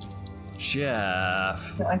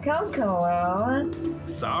 Jeff. Come on.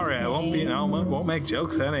 Sorry, I won't make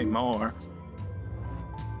jokes anymore.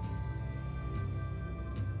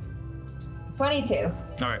 22.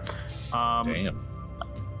 All right. Damn.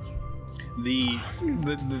 The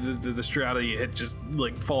strata it just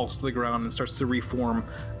like falls to the ground and starts to reform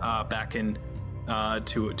back in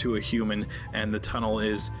to a human, and the tunnel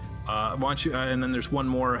is why don't you and then there's one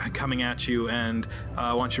more coming at you, and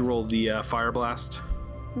why don't you roll the fire blast?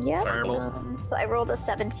 Yep. Firebolt. So I rolled a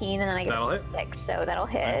 17 and then I get That'll a hit. 6, so that'll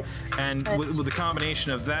hit. And So with the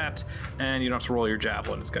combination of that, and you don't have to roll your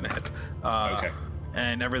javelin, it's going to hit. Okay.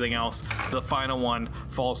 And everything else, the final one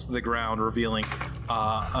falls to the ground, revealing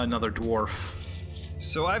another dwarf.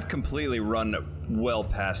 So I've completely run well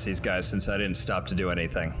past these guys since I didn't stop to do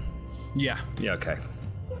anything. Yeah. Yeah, okay.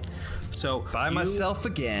 So By myself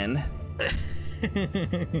again.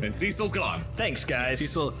 And Cecil's gone. Thanks, guys.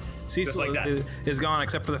 Cecil like that. is gone,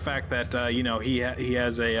 except for the fact that he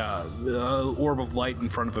has a orb of light in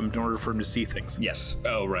front of him in order for him to see things. Yes.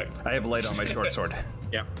 Oh, right. I have light on my short sword.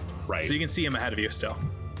 Yeah. Right. So you can see him ahead of you still.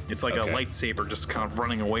 It's like Okay. a lightsaber just kind of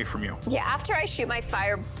running away from you. Yeah, after I shoot my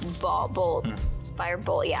firebolt,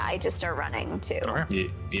 yeah, I just start running too. Okay.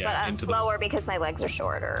 Yeah. But I'm into slower because my legs are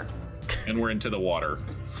shorter. and we're into the water.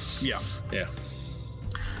 Yeah. Yeah.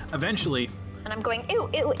 Eventually, And I'm going, ew,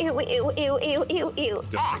 ew, ew, ew, ew, ew, ew, ew.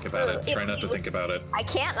 Don't think about it. Try not to think about it. I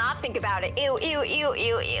can't not think about it. Ew, ew, ew,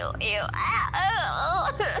 ew, ew, ew.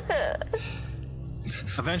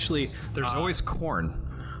 eventually, There's always corn.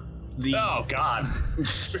 Oh, God.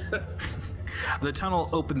 the tunnel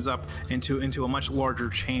opens up into a much larger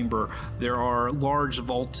chamber. There are large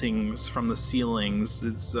vaultings from the ceilings.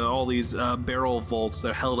 It's all these barrel vaults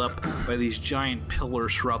that are held up by these giant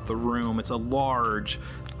pillars throughout the room. It's a large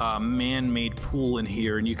man-made pool in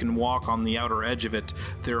here, and you can walk on the outer edge of it.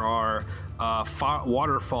 There are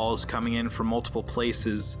waterfalls coming in from multiple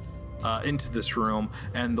places into this room,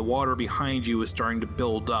 and the water behind you is starting to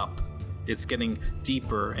build up. It's getting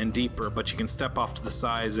deeper and deeper, but you can step off to the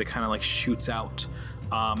sides. It kind of like shoots out.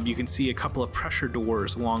 You can see a couple of pressure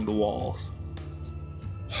doors along the walls.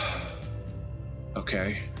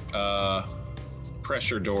 Okay.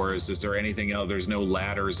 Pressure doors. Is there anything else? There's no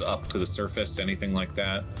ladders up to the surface, anything like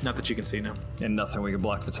that? Not that you can see now. And nothing we can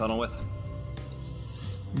block the tunnel with?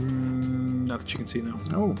 Not that you can see now.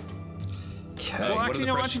 Oh. Okay. Well, what are actually, the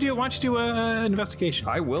no. Why don't you do an investigation?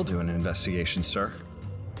 I will do an investigation, sir.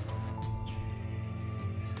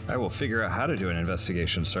 I will figure out how to do an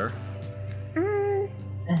investigation, sir.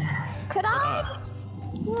 Could I?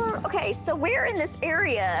 Okay, so we're in this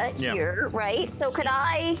area Yeah. here, right? So could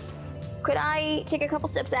I take a couple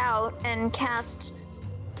steps out and cast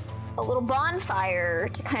a little bonfire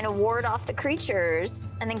to kind of ward off the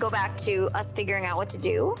creatures, and then go back to us figuring out what to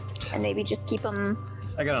do, and maybe just keep them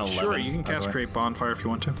I got an 11. Sure, you can by the cast way. Create Bonfire if you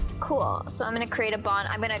want to. cool. So I'm gonna create a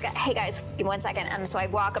hey guys, give me 1 second. And so I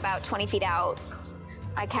walk about 20 feet out.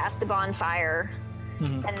 I cast a bonfire,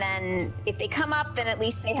 and then if they come up, then at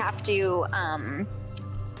least they have to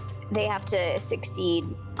succeed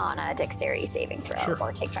on a dexterity saving throw Sure.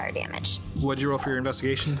 or take fire damage. What'd you roll for your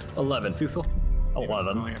investigation, 11. Cecil?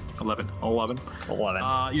 11. Oh, yeah. 11. 11.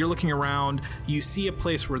 11. You're looking around. You see a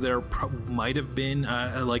place where there might have been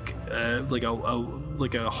like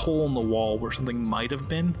a hole in the wall where something might have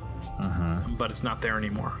been, but it's not there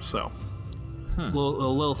anymore. So,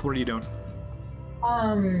 Lilith, what are you doing?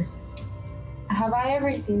 Have I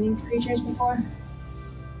ever seen these creatures before?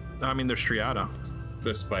 I mean, they're striata.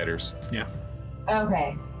 The spiders. Yeah.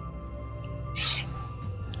 Okay.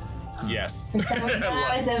 Yes. For some reason,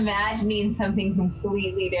 I was imagining something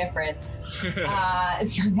completely different. So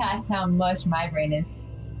that's how much my brain is.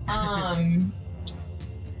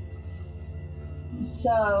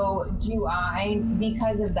 So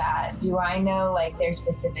because of that, do I know like their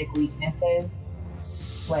specific weaknesses?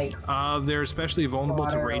 Like, They're especially vulnerable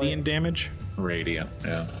to Water, radiant damage. Radiant.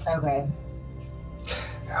 Yeah. okay.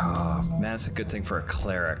 Oh, man, it's a good thing for a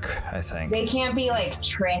cleric, I think. They can't be like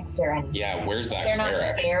tricked or anything. Yeah, where's that They're not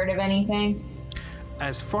cleric? scared of anything.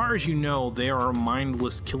 As far as you know, they are a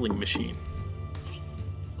mindless killing machine.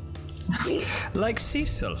 Sweet. Like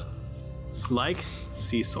Cecil. Like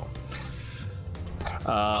Cecil.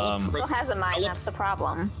 Still has a mind, that's the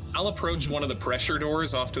problem. I'll approach one of the pressure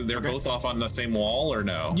doors off to. They're both off on the same wall, or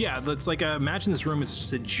no? Yeah, that's like imagine this room is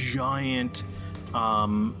just a giant,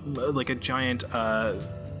 like a giant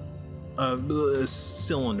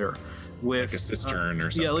cylinder with Like a cistern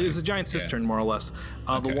or something. Yeah, like it's a giant cistern, more or less.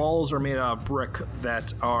 The walls are made out of brick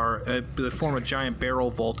that are they form a giant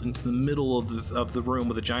barrel vault into the middle of the room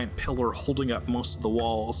with a giant pillar holding up most of the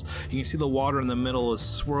walls. You can see the water in the middle is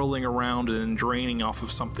swirling around and draining off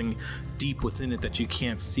of something deep within it that you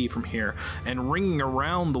can't see from here. And ringing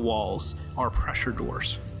around the walls are pressure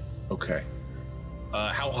doors. Okay.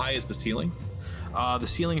 How high is the ceiling? The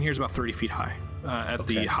ceiling here is about 30 feet high at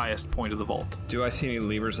the highest point of the vault. Do I see any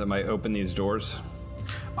levers that might open these doors?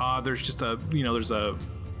 There's just there's a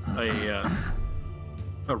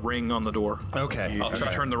ring on the door. Okay. You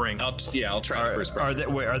turn the ring. I'll try the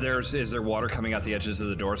first. Is there water coming out the edges of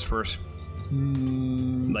the doors first?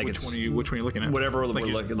 Like which one are you looking at? Whatever we're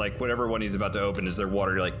looking, like whatever one he's about to open, is there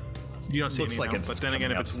water? Like, you don't see looks any like now, it's but then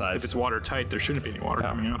again, if coming it's watertight, there shouldn't be any water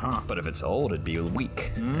coming out, huh? but if it's old, it'd be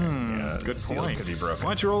weak. Yeah, Good seals point. could be broken. Why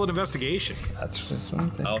don't you roll an investigation That's just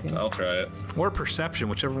one thing. I'll try it. or perception,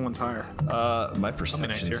 whichever one's higher. My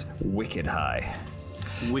perception's wicked high.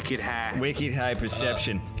 Wicked high. Wicked high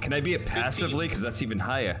perception. Can I be it passively? Because that's even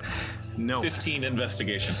higher. No. 15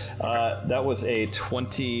 investigation. That was a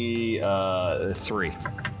 23. All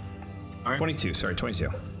right. 22. Sorry, 22.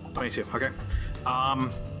 22. Okay.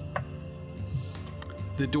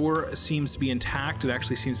 The door seems to be intact. It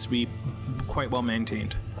actually seems to be quite well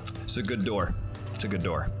maintained. It's a good door. It's a good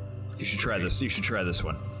door. You should try this. You should try this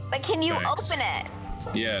one. But can you Thanks. open it?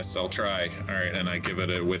 Yes, I'll try. All right, and I give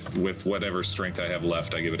it with whatever strength I have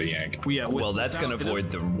left. I give it a yank. Yeah. Well, that's gonna void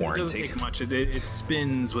the It doesn't warranty. take much. It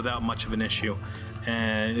spins without much of an issue,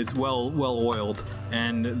 and it's well oiled.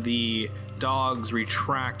 And the dogs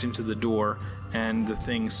retract into the door, and the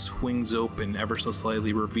thing swings open ever so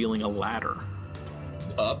slightly, revealing a ladder.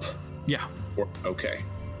 Up. Yeah. Okay.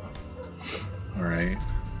 All right.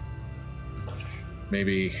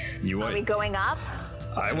 Maybe. You Are we want? going up?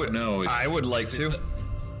 I would know. I would like to.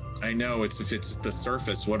 I know if it's the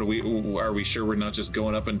surface. Are we sure we're not just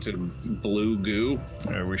going up into blue goo?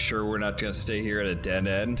 Are we sure we're not going to stay here at a dead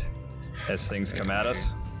end as things come at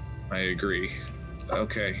us? I agree.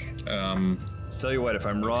 Okay. Tell you what, if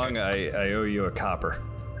I'm wrong, I owe you a copper.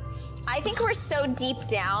 I think we're so deep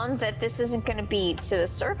down that this isn't going to be to the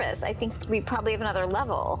surface. I think we probably have another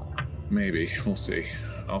level. Maybe we'll see.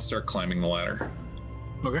 I'll start climbing the ladder.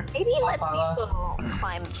 Okay. Maybe let Cecil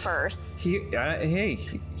climb first.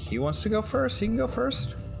 He wants to go first. He can go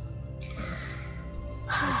first.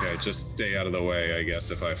 Okay, just stay out of the way, I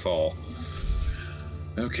guess, if I fall.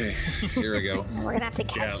 Okay, here we go. We're gonna have to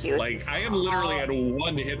catch you. Like I am literally at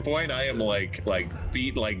 1 hit point. I am like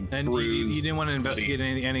beat, like And bruised. you didn't want to investigate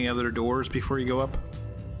any other doors before you go up?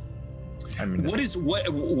 I mean,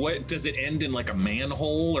 What does it end in, like a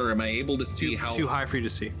manhole, or am I able to see how Too high for you to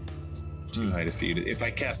see. too high to feed it? If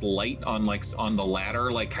I cast light on the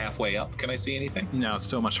ladder, like halfway up, can I see anything? No, it's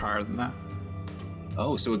still much higher than that.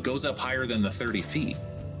 Oh, so it goes up higher than the 30 feet.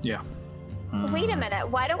 Yeah. Wait a minute.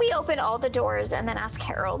 Why don't we open all the doors and then ask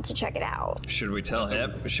Harold to check it out? should we tell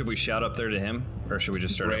him? Should we shout up there to him, or should we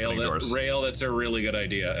just start opening doors? Rail, that's a really good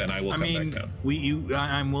idea, and I will I come mean, back down.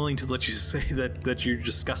 I'm willing to let you say that you're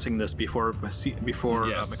discussing this before Yes.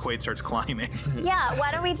 McQuaid starts climbing. Yeah,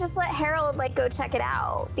 why don't we just let Harold go check it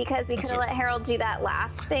out? Because we could have let Harold do that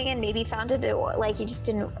last thing and maybe found a door. He just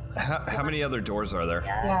didn't. How many other doors are there?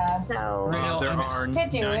 Yeah. So Rail, There I'm are Could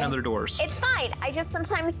do 9 it. other doors. it's fine. I just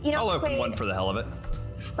sometimes I'll open McQuaid- one for the hell of it.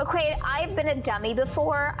 McQuaid, I've been a dummy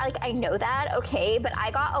before. I know that, okay, but I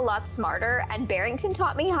got a lot smarter, and Barrington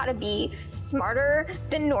taught me how to be smarter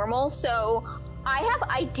than normal. So I have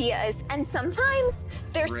ideas, and sometimes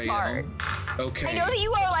they're Rail. smart. Okay. I know that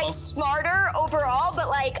you are smarter overall, but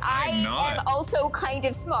I I'm not. am also kind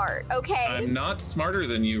of smart. Okay. I'm not smarter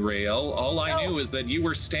than you, Rael. All I No. knew is that you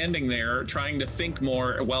were standing there trying to think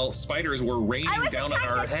more while spiders were raining I wasn't down on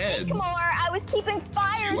trying our to heads. think more. I was keeping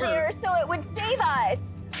fire You were. there so it would save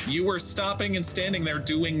us. You were stopping and standing there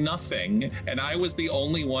doing nothing, and I was the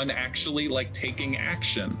only one actually taking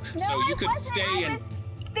action. No, so you I could wasn't. stay I and was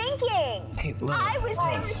thinking. Hey, look. I was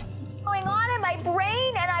there was going on in my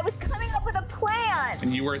brain, and I was coming up with a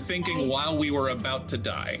plan. you were thinking while we were about to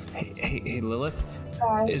die. Hey, Lilith.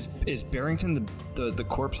 Is Barrington the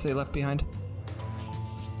corpse they left behind?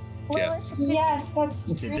 Yes. Yes, that's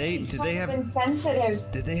Did they have- insensitive?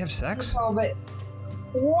 Did they have sex? Oh, but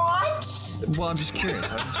what? Well, I'm just curious.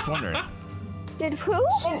 I'm just wondering. Did who?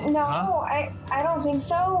 No, I don't think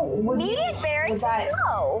so. Me and Barry?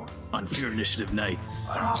 No. On Fear Initiative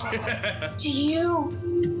nights. Do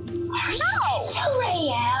you? Are you into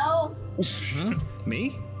Rael?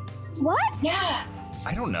 Me? What? Yeah.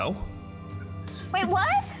 I don't know. Wait,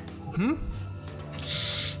 what?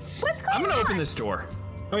 What's going on? I'm gonna open this door.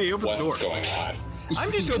 Oh, you open the door. What's going on?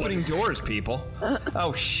 I'm just opening doors, people.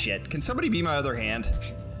 Oh shit! Can somebody be my other hand?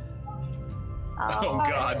 Oh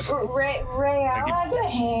God. Rael has a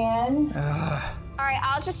hand. All right,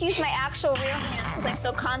 I'll just use my actual real hand because I'm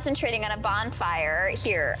so concentrating on a bonfire.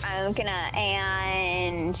 Here, I'm gonna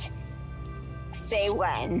and say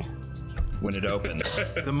when. When it opens.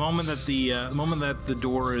 The moment that the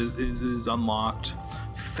door is unlocked,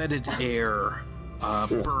 fetid air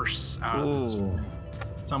bursts out of this.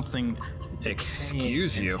 Something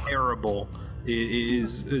Excuse and you. terrible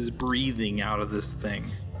is breathing out of this thing,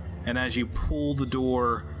 and as you pull the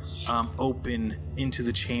door open into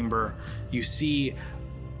the chamber, you see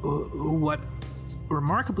what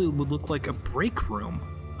remarkably would look like a break room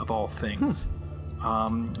of all things.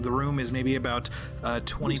 The room is maybe about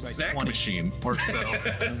 20 by Sack 20 machine. or so.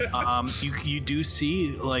 You do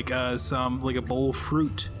see like a bowl of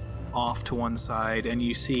fruit off to one side, and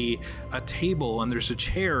you see a table, and there's a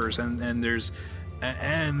chairs, and then there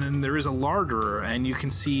is a larder, and you can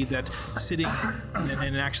see that sitting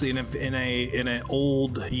and actually in an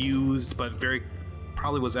old, used but very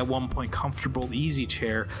probably was at one point comfortable easy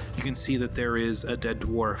chair. You can see that there is a dead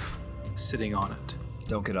dwarf sitting on it.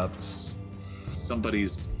 Don't get up.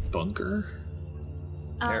 Somebody's bunker?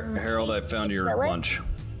 Harold, I found your Lily? lunch.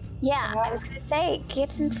 Yeah, I was gonna say,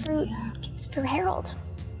 get some fruit. Get some for Harold.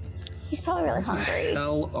 He's probably really hungry.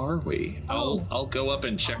 Hell are we? I'll go up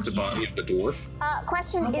and check the body of the dwarf.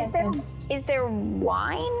 Question: Is there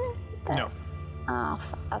wine? No. Oh,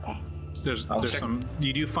 okay. There's check. some.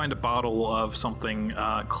 You do find a bottle of something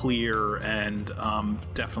clear and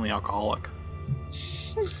definitely alcoholic.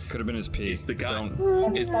 Could have been his pee. Is the guy?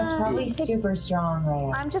 Don't. That's probably super strong,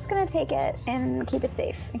 Rael. I'm just gonna take it and keep it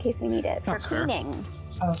safe in case we need it for That's fair. cleaning.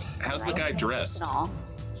 How's the guy dressed? And all.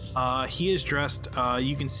 He is dressed.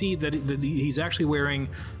 You can see that he's actually wearing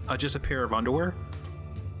just a pair of underwear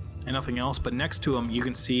and nothing else. But next to him, you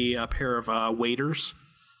can see a pair of waders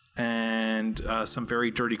and some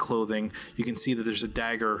very dirty clothing. You can see that there's a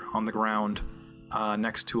dagger on the ground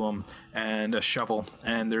next to him and a shovel,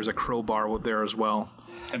 and there's a crowbar there as well.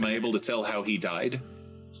 Am I able to tell how he died?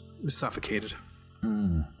 Suffocated.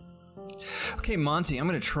 Okay, Monty, I'm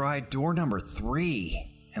gonna try door number 3,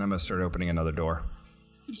 and I'm gonna start opening another door.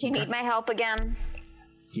 Do you need my help again?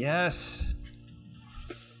 Yes.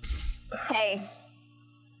 Hey.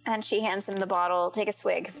 And she hands him the bottle. Take a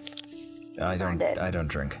swig. I Earned it. don't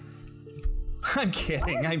drink. I'm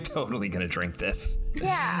kidding. I'm totally gonna drink this.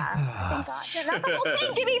 Yeah. Thank God. Not the whole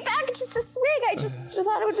thing. Give me back just a swig. I just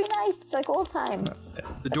thought it would be nice, like old times.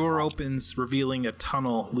 The door opens, revealing a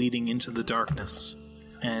tunnel leading into the darkness.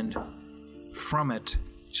 And from it,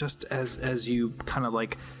 just as you kind of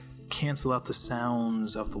like cancel out the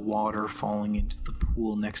sounds of the water falling into the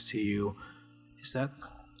pool next to you, is that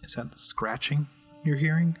the scratching you're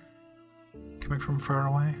hearing coming from far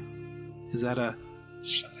away? Is that a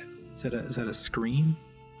is that a scream?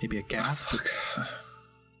 Maybe a gasp?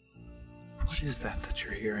 What is that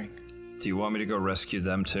you're hearing? Do you want me to go rescue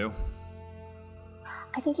them too?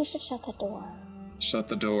 I think you should shut the door. Shut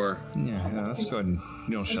the door. Yeah, let's go ahead and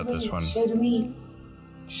you'll shut this one. Should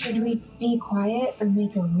we be quiet or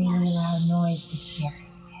make a really loud noise to scare him?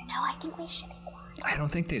 No, I think we should be quiet. I don't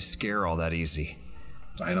think they scare all that easy.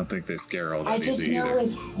 I don't think they scare all that I just easy know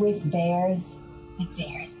either. with bears,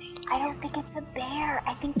 they I don't think it's a bear.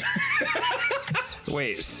 I think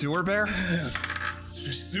Wait, sewer bear?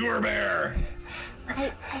 Sewer bear! I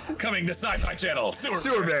think Coming to Sci-Fi Channel!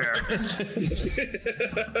 Sewer bear!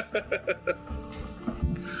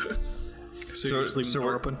 So you're just leaving the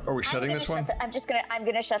door open? Are we shutting this one? I'm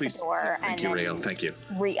gonna shut Please. the door Thank and you, then Rael. Thank you.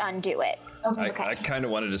 undo it. I kind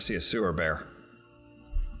of wanted to see a sewer bear.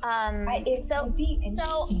 So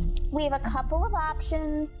we have a couple of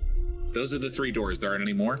options. Those are the 3 doors. There aren't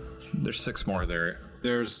any more? There's 6 more. Are there?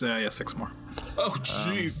 There's 6 more. Oh,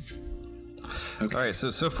 jeez. All right,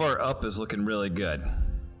 so far up is looking really good.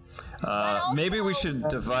 Maybe we should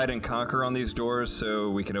divide and conquer on these doors so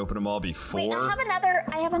we can open them all before. Wait,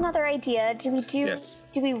 I have another idea. Yes.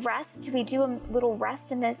 Do we rest? Do we do a little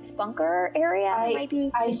rest in this bunker area? I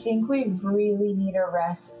think we really need a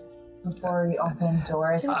rest before we open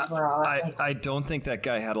doors. We're all I don't think that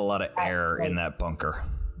guy had a lot of air in that bunker.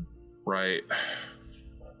 Right.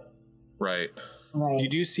 right. You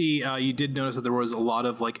do see, you did notice that there was a lot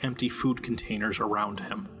of like empty food containers around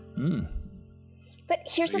him. But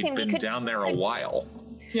here's the You've thing: we been could down there a while.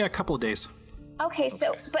 Yeah, a couple of days. Okay,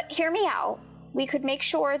 so but hear me out. We could make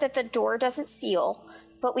sure that the door doesn't seal,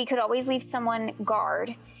 but we could always leave someone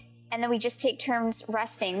guard, and then we just take turns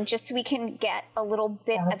resting, just so we can get a little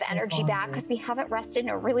bit of energy back, because we haven't rested in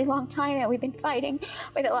a really long time, and we've been fighting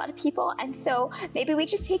with a lot of people. And so maybe we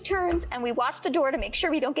just take turns and we watch the door to make sure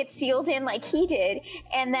we don't get sealed in like he did,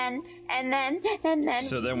 and then.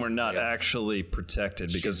 So then we're not actually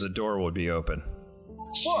protected because the door would be open.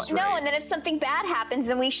 Well, She's no, right. and then if something bad happens,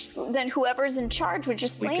 then then whoever's in charge would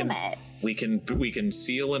just slam it. We can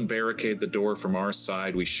seal and barricade the door from our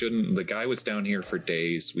side. We shouldn't. The guy was down here for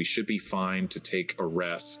days. We should be fine to take a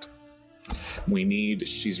rest.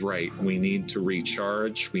 She's right. We need to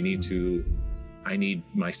recharge. I need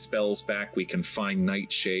my spells back. We can find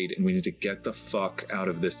Nightshade, and we need to get the fuck out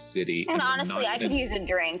of this city. And we're honestly, not I could gonna- use a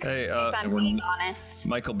drink, Hey, if I'm being honest.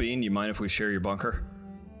 Michael Bean, you mind if we share your bunker?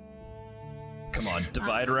 Come on,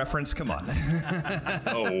 divide reference. Come on.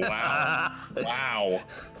 Oh wow, wow,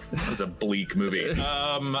 that was a bleak movie.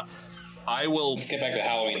 I will. Let's get back to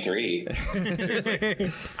Halloween 3.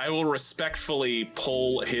 I will respectfully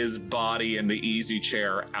pull his body in the easy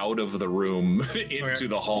chair out of the room into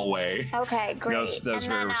the hallway. Okay, great. That was And very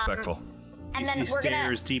then, respectful. And He then we're gonna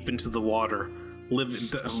stares deep into the water,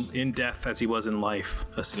 live in death as he was in life.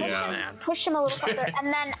 A single Yeah. man. push him a little further, and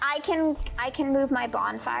then I can move my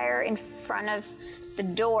bonfire in front of the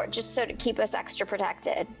door just so to keep us extra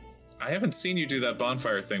protected. I haven't seen you do that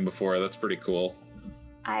bonfire thing before. That's pretty cool.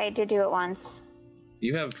 I did do it once.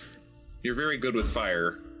 You're very good with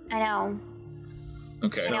fire. I know.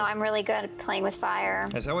 Okay. I know. I'm really good at playing with fire.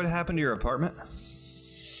 Is that what happened to your apartment?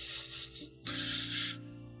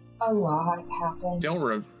 A lot happened.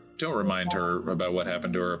 Don't remind her about what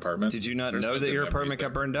happened to her apartment. Did you not There's know no that good your memories apartment there.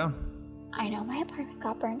 got burned down? I know my apartment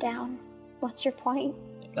got burned down. What's your point?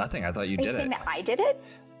 Nothing. I thought you Are you did saying it. that I did it?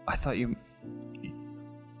 I thought you.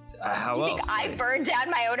 How You else? think I burned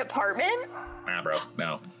down my own apartment? Nah, bro.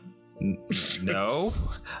 No. No.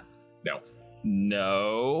 No.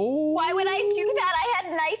 No. Why would I do that? I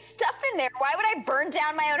had nice stuff in there. Why would I burn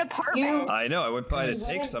down my own apartment? I know. I went by to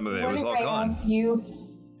take some of it. It was all gone.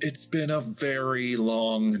 It's been a very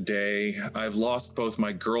long day. I've lost both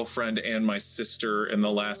my girlfriend and my sister in the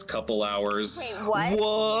last couple hours. Wait, what?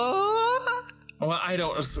 What? Well, I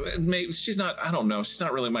don't. Maybe she's not. I don't know. She's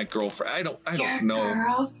not really my girlfriend. I don't know.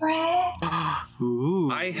 Girlfriend? Ooh.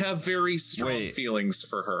 I have very strong Wait. feelings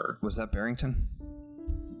for her. Was that Barrington?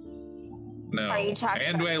 No. Are you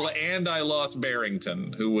talking about and I lost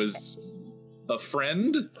Barrington, who was a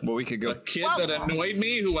friend, Well, we could a go. kid that annoyed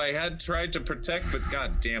me, who I had tried to protect, but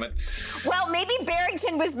god damn it. Well, maybe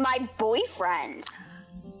Barrington was my boyfriend.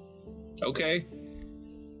 Okay.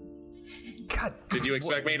 God. Did you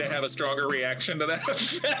expect me to have a stronger reaction to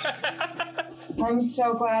that? I'm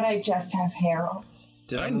so glad I just have Harold.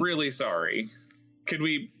 Did I? I'm really sorry. Can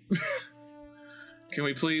we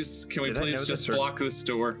please Did I know just this, or- block this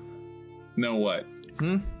door? No, what?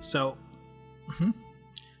 So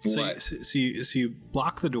What? So you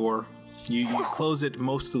block the door. You close it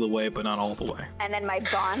most of the way, but not all the way. And then my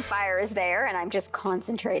bonfire is there, and I'm just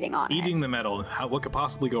concentrating on Eating the metal. What could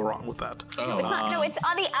possibly go wrong with that? Oh, it. It's not, no, it's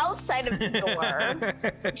on the outside of the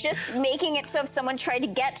door. Just making it so if someone tried to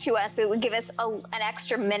get to us, it would give us an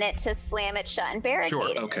extra minute to slam it shut and barricade Sure,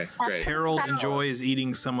 it. okay, That's great. Harold what it's about. enjoys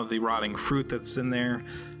eating some of the rotting fruit that's in there.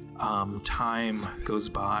 Time goes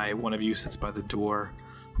by. One of you sits by the door,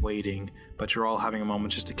 waiting, but you're all having a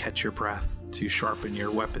moment just to catch your breath, to sharpen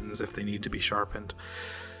your weapons if they need to be sharpened,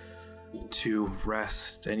 to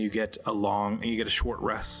rest, and you get a short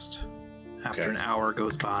rest after Okay. an hour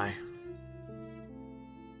goes by.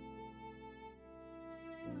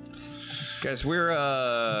 Guys,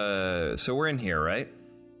 we're in here, right?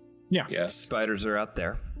 Yeah. Yes. Spiders are out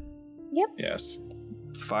there. Yes.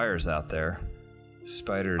 Fire's out there.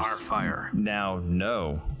 Spiders Our fire. now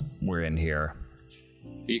know we're in here.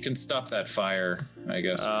 You can stop that fire, I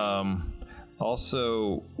guess.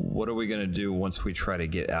 Also, what are we going to do once we try to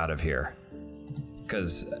get out of here?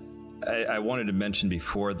 Because I wanted to mention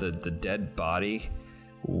before that the dead body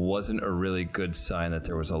wasn't a really good sign that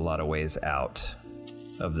there was a lot of ways out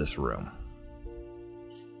of this room.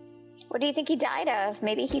 What do you think he died of?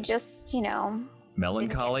 Maybe he just,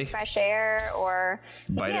 Melancholy, fresh air, or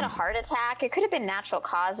maybe he had a Vitamin- heart attack. It could have been natural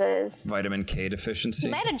causes. vitamin K deficiency.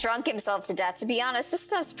 He might have drunk himself to death. To be honest, this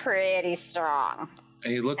stuff's pretty strong.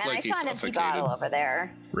 he looked And like I he saw an empty suffocated. bottle over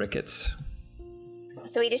there. Rickets.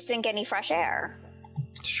 So he just didn't get any fresh air.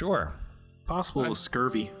 Sure. Possible it was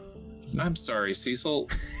scurvy. I'm sorry, Cecil.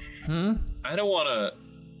 I don't want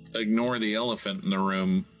to ignore the elephant in the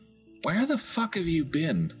room. Where the fuck have you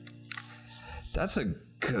been? That's a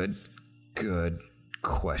good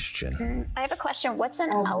question. I have a question. What's an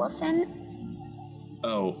elephant?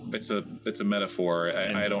 Oh, it's a metaphor.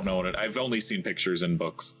 I don't know what it. I've only seen pictures in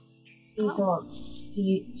books. Cecil, do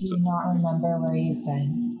you not remember where you've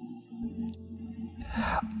been?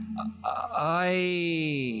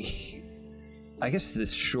 I guess the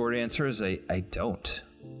short answer is I don't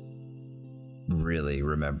really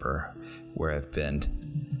remember where I've been.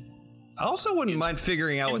 I also wouldn't mind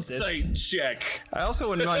figuring out what this. Insight check. I also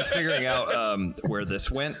wouldn't mind figuring out where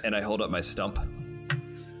this went, and I hold up my stump.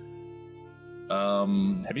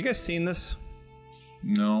 Have you guys seen this?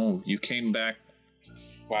 No, you came back.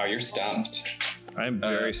 Wow, you're stumped. I'm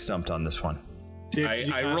very stumped on this one.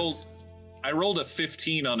 I rolled a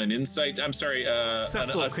 15 on an insight. I'm sorry.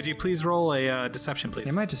 Cecil, could you please roll a deception, please?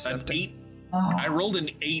 Am I An deceptive? I rolled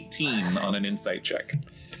an 18 on an insight check.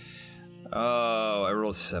 Oh, I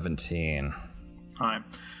rolled 17. All right.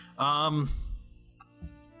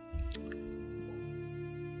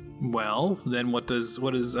 Well, then what does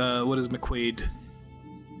McQuaid?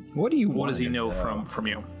 What do you? What does he know from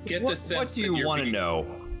you? Get the sense. What do you want to know?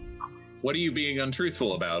 What are you being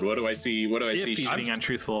untruthful about? What do I see? What do I see? If he's being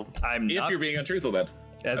untruthful, If you're being untruthful, then.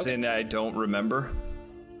 As in, I don't remember.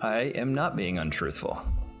 I am not being untruthful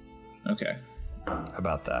Okay.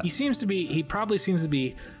 about that. he probably seems to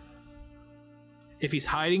be. If he's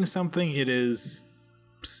hiding something, it is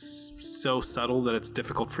so subtle that it's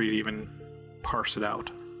difficult for you to even parse it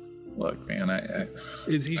out. Look, man,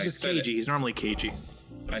 He's just said cagey. it. He's normally cagey.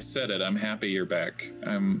 I said it. I'm happy you're back.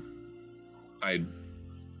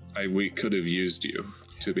 We could have used you,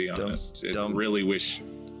 to be honest. don't- really wish.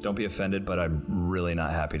 Don't be offended, but I'm really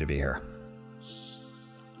not happy to be here.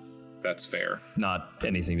 That's fair. Not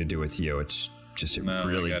anything to do with you. It's just it No, I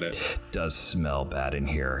really get it. does smell bad in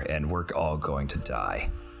here, and we're all going to die.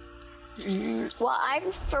 Well,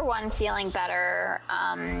 I'm for one feeling better,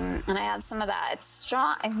 and I had some of that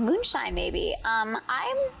strong moonshine, maybe. I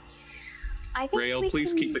think Rail,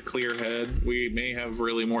 please keep a clear head. We may have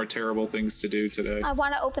really more terrible things to do today. I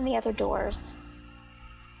want to open the other doors.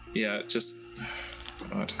 Yeah, just.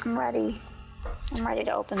 God. I'm ready. I'm ready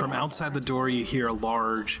to open From them. outside the door, you hear a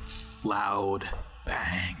large, loud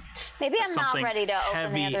bang. Maybe I'm not something ready to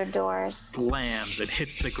open the heavy other doors. Slams and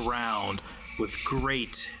hits the ground with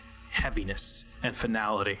great heaviness and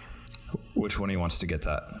finality. Which one of you wants to get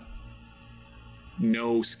that?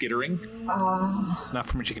 No skittering. Not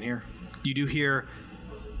from what you can hear. You do hear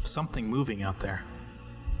something moving out there.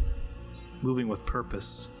 Moving with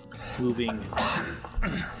purpose. Moving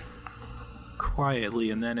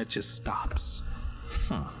quietly, and then it just stops.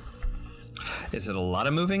 Is it a lot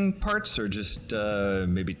of moving parts, or just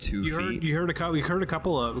maybe 2 feet? You heard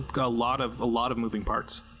a lot of moving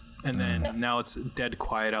parts, and then now it's dead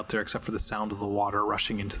quiet out there, except for the sound of the water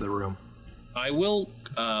rushing into the room. I will.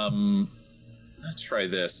 Let's try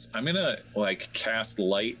this. I'm gonna cast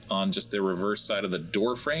light on just the reverse side of the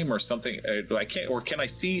door frame or something. I can't, or can I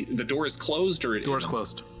see the door is closed or it Door's isn't?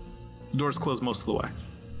 closed. The door's closed most of the way.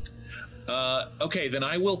 Okay, then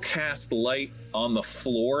I will cast light on the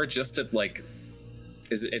floor just at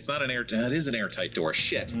it's not an it is an airtight door.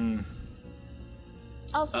 Shit.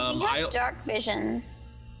 Also, we have dark vision,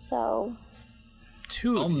 so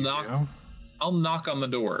I'll I'll knock on the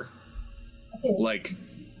door. Like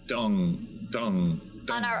dung.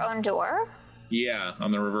 on our own door. Yeah,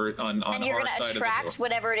 on the reverse on And you're our going side to of the attract door.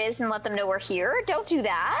 whatever it is and let them know we're here? Don't do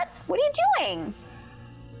that. What are you doing?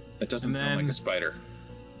 That doesn't And sound then- like a spider.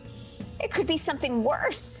 It could be something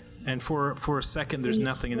worse. And for a second, there's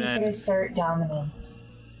nothing, and We could then assert dominance.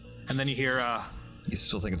 you hear You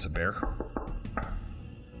still think it's a bear?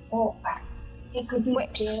 Oh, it could be.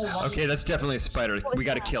 Wait. Okay, that's definitely a spider. We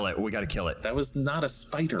got to kill it. We got to kill it. That was not a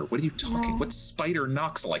spider. What are you talking? What spider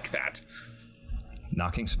knocks like that?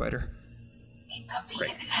 Knocking spider? It could be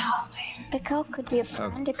Great. an elevator. It could be a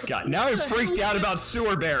friend. It could God, now I'm freaked out about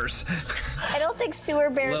sewer bears. I don't think sewer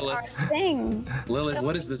bears Lilith. are a thing. Lilith,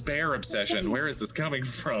 what is this bear obsession? Where is this coming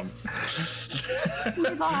from?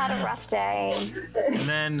 We've all had a rough day. and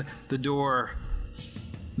then the door,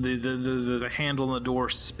 the handle on the door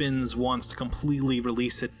spins once to completely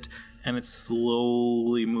release it, and it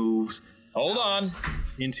slowly moves Hold on.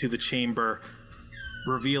 into the chamber,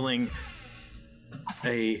 revealing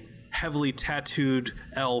a heavily tattooed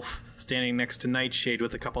elf standing next to Nightshade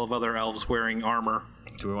with a couple of other elves wearing armor.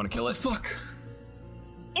 Do we want to kill it? Fuck.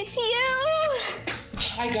 It's you!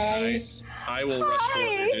 Hi, guys. I will rush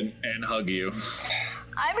Hi. forward and hug you.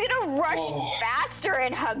 I'm gonna rush faster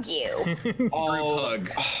and hug you.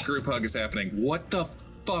 Group hug is happening. What the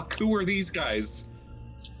fuck? Who are these guys?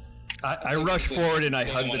 I rush forward and I We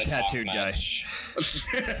hug don't the wanna talk tattooed guy. much.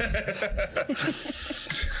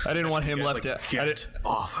 I didn't want him left out. Get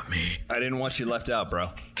off of me. I didn't want you left out, bro.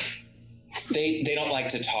 They don't like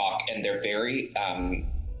to talk, and they're very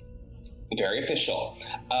very official.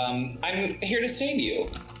 I'm here to save you.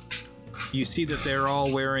 You see that they're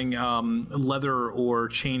all wearing leather or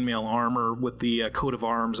chainmail armor with the coat of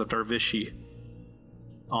arms of Darvishi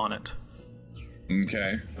on it.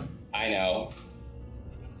 Okay. I know.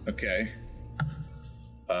 Okay.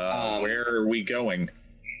 Where are we going?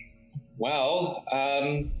 Well,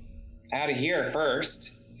 out of here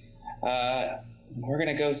first. We're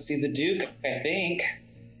gonna go see the Duke, I think.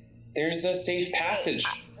 There's a safe passage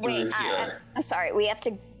through here. I'm sorry.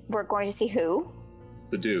 We're going to see who?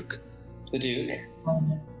 The Duke. The Duke.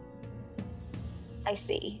 I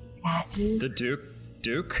see. The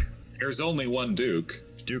Duke? There's only one Duke.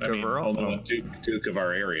 Duke I of mean, Earl? only one Duke of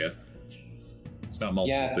our area. It's not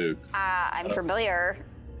multiple Yeah. Dukes. I'm familiar.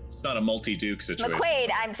 It's not a multi-Duke situation. McQuaid,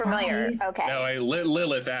 I'm familiar. Okay. No,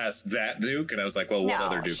 Lilith asked that Duke, and I was like, well, what No,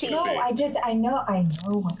 other Duke she- would No, it be? I know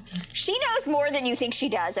what. She knows more than you think she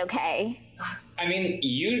does, okay? I mean,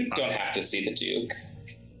 you don't have to see the Duke.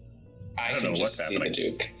 I don't can know just what's see happening. the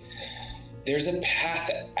Duke. There's a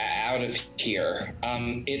path out of here.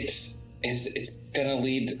 It's gonna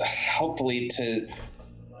lead, hopefully, to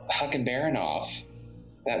Huck Baronoff.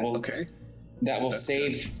 That will Okay. That's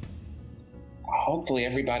save, hopefully,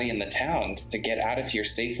 everybody in the town to get out of here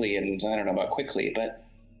safely. And I don't know about quickly, but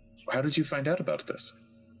How did you find out about this?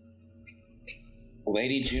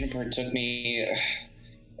 Lady Juniper took me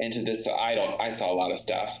into this. I saw a lot of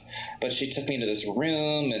stuff, but she took me into this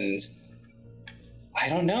room, and I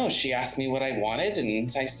don't know. She asked me what I wanted, and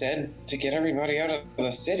I said to get everybody out of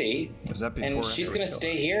the city. Was that before? And she's gonna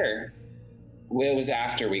stay here. Well, it was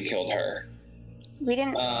after we killed her. We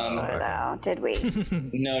didn't kill her, though, did we?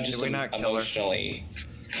 No, just Did we not kill her? emotionally.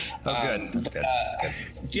 Oh, good. That's good. That's good.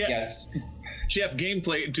 Yeah. Yes. Jeff,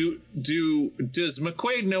 gameplay. Does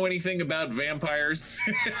McQuaid know anything about vampires?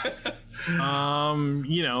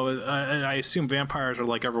 I assume vampires are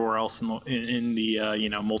like everywhere else in the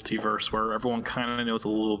multiverse, where everyone kind of knows a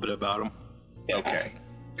little bit about them. Yeah. Okay,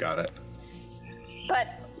 got it. But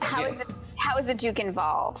how is the Duke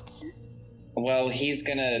involved? Well, he's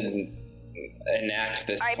gonna enact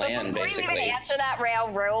this All right, plan, but before you basically. even answer that, Rael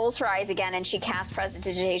rolls her eyes again, and she casts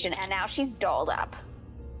Prestidigitation, and now she's dolled up.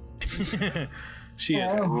 She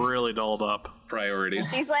is really dolled up. Priorities.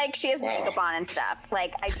 She's like, she has Wow. makeup on and stuff.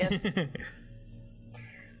 Like, I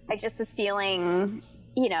just was feeling,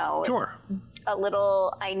 Sure. a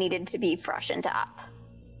little, I needed to be freshened up.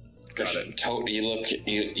 Got it. Totally, you look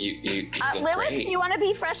look Lilith, great. you want to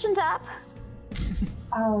be freshened up?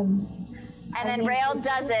 And then Rael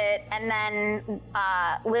does it, and then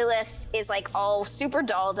Lilith is like all super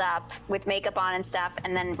dolled up with makeup on and stuff,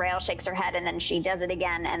 and then Rael shakes her head, and then she does it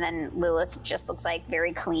again, and then Lilith just looks like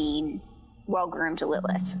very clean, well-groomed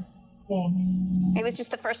Lilith. Thanks. It was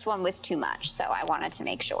just the first one was too much, so I wanted to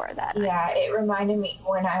make sure that. Yeah, it reminded me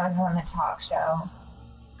when I was on the talk show.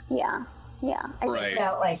 Yeah. I just Right.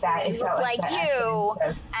 Felt like that. It You felt looked like the you,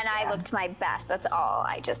 essence of- and I looked my best. That's all.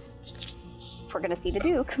 We're gonna see the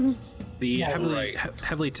Duke. The heavily, Right.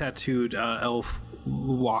 heavily tattooed elf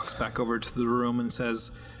walks back over to the room and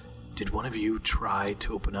says, "Did one of you try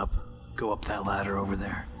to go up that ladder over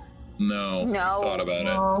there?" No. No. Thought about it.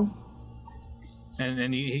 No.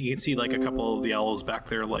 And you can see like a couple of the elves back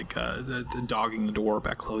there, like dogging the door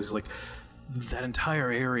back closed. He's like, that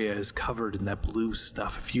entire area is covered in that blue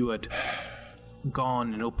stuff. If you had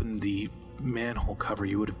gone and opened the manhole cover,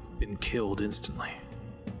 you would have been killed instantly.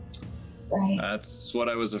 Right. That's what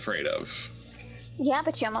I was afraid of. Yeah,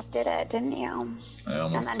 but you almost did it, didn't you? I And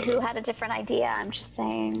almost then did who it. had a different idea? I'm just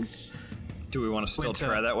saying. Do we want to still Quinta.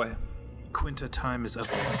 try that way? Quinta, time is of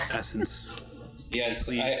the essence. Yes,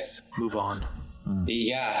 Please move on.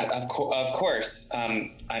 yeah, of course.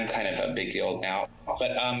 I'm kind of a big deal now,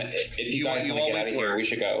 but if you guys you want to get always out of here, were. we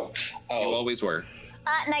should go. You Oh, always were.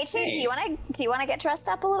 Nightshade, Thanks. do you wanna get dressed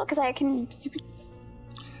up a little? Because I can.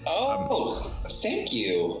 Thank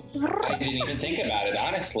you. I didn't even think about it,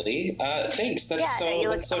 honestly. Thanks. That's Yeah, so. no, you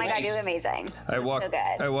look. that's so Oh my god, you nice. look amazing. I walk. So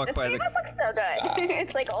good. I walk The by three the. of us look so good.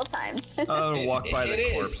 It's like old times. I'm gonna walk by It the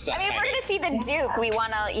is. corpse. I mean, if we're gonna see the Duke, we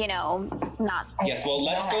wanna, not. Yes. Well,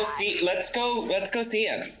 let's go see. Let's go see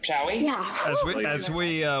him, shall we? Yeah. As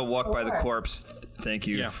we walk by the corpse, thank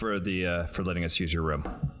you Yeah. for letting us use your room.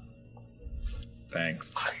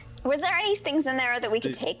 Thanks. Was there any things in there that we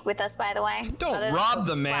could take with us, by the way? Other Don't than rob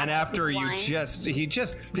the the man flasks of after you wine? he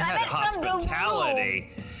just had meant from the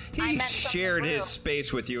hospitality. He meant from shared the his room.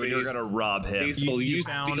 space with you, and you're gonna rob him. Cecil, you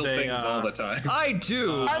found steal a, things all the time. I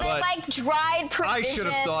do, Are they but like dried I provisions? should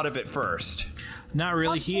have thought of it first. Not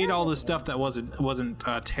really. Oh, He ate all the stuff that wasn't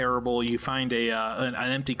terrible. You find an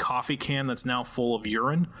empty coffee can that's now full of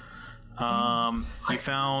urine. You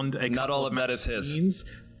found a Not couple all of that is his. magazines,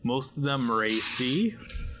 most of them racy.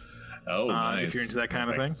 Oh, nice. If you're into that kind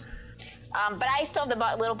of thing. But I still have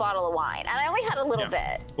the little bottle of wine, and I only had a little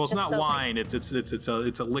Yeah. bit. Well, it's just not so- wine.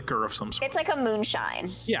 It's a liquor of some sort. It's like a moonshine.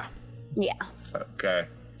 Yeah. Yeah. Okay.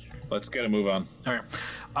 Let's get a move on. All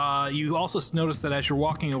right. You also notice that as you're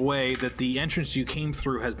walking away, that the entrance you came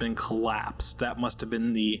through has been collapsed. That must have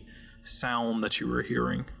been the sound that you were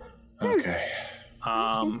hearing. Okay.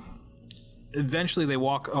 Eventually, they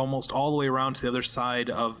walk almost all the way around to the other side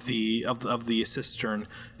of the cistern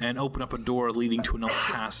and open up a door leading to another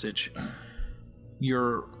passage.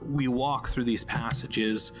 We walk through these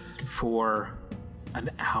passages for an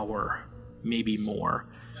hour, maybe more,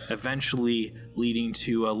 eventually leading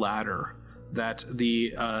to a ladder that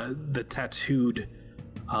the tattooed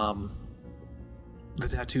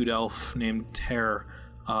elf named Terror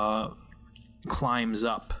climbs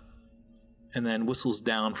up and then whistles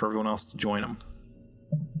down for everyone else to join him.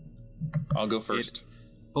 I'll go first. It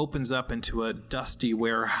opens up into a dusty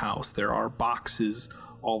warehouse. There are boxes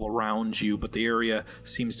all around you, but the area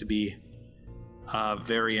seems to be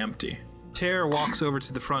very empty. Terror walks over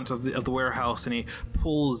to the front of the warehouse and he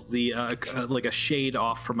pulls the like a shade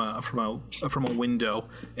off from a window,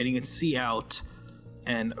 and you can see out.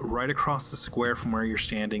 And right across the square from where you're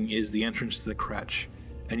standing is the entrance to the crèche,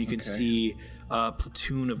 and you can see a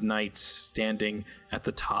platoon of knights standing at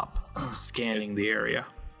the top, scanning the area.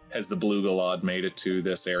 Has the Blue Galad made it to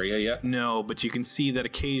this area yet? No, but you can see that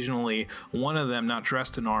occasionally one of them, not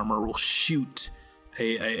dressed in armor, will shoot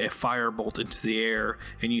a firebolt into the air,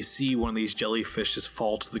 and you see one of these jellyfish just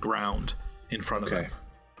fall to the ground in front of them.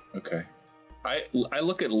 Okay. I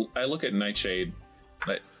look at Nightshade.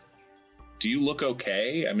 Like, do you look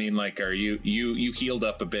okay? I mean, like, are you healed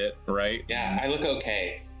up a bit, right? Yeah, I look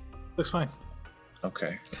okay. Looks fine.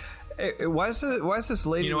 Okay. Hey, why is this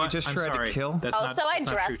lady You know we what? just I'm tried sorry. to kill? That's Oh, not, so I that's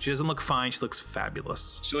not true. dressed- She doesn't look fine. She looks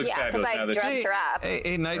fabulous. She looks Yeah, because fabulous I now that dressed her up.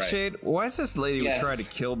 Hey, Nightshade, why is this lady Yes. we tried to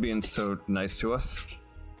kill being so nice to us?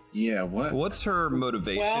 Yeah, what? What's her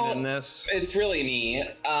motivation Well, in this? it's really me.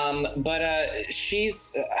 But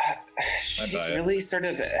she's buy it. really sort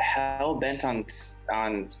of hell bent on.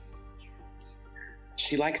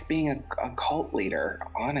 She likes being a cult leader.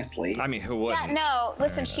 Honestly, I mean, who Yeah, wouldn't? no,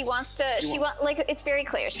 listen, she wants to, like, it's very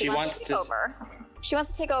clear. She She wants to take wants to- over. She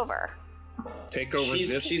wants to take over. Take over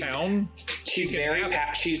this she's- town? she's very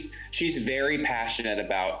she's very passionate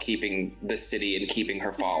about keeping the city and keeping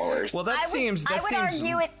her followers. Well, I would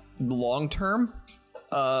argue it. long term.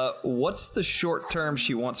 What's the short term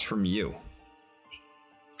she wants from you?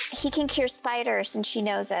 He can cure spiders, and she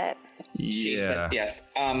knows it. Yeah. Yes.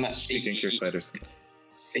 Speaking cure spiders.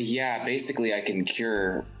 Yeah, basically, I can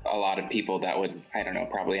cure a lot of people that would, I don't know,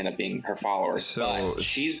 probably end up being her followers. So- but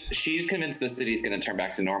she's convinced the city's going to turn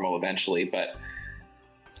back to normal eventually. But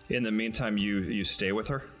In the meantime, you stay with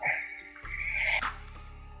her.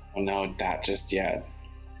 no, not just yet.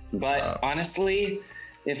 But honestly,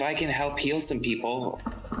 if I can help heal some people,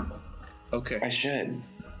 I Okay. should.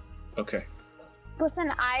 Okay.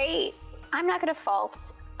 Listen, I'm not going to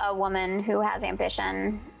fault a woman who has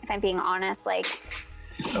ambition. If I'm being honest, like,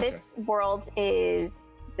 this world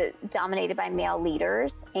is dominated by male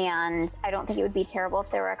leaders, and I don't think it would be terrible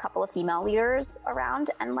if there were a couple of female leaders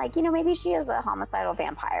around. And, like, you know, maybe she is a homicidal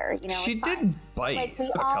vampire. You know, She it's did fine. bite Like, we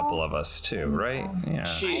a all- couple of us too, right? Yeah.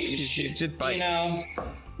 She did bite. You know,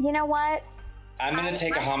 You know what? I'm going to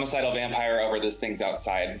take a homicidal vampire over those things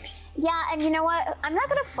outside. Yeah, and you know what? I'm not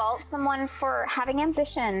going to fault someone for having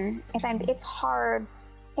ambition. It's hard.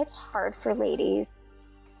 It's hard for ladies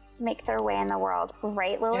to make their way in the world,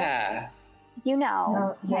 right, Lily? Yeah. You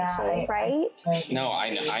know, Yeah, actually, right? No, I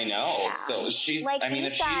know. Yeah. So she's, Like, I mean,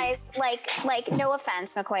 if these she, guys, like, no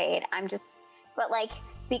offense, McQuaid. But like,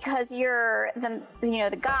 because you're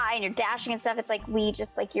the guy and you're dashing and stuff, it's like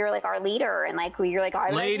you're like our leader, and like you're like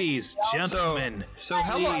our Ladies, gentlemen, So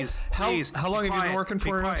how long? please, How long have you been quiet, working be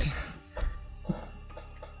for? quiet.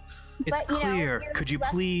 It's But, you know, clear. you're Could you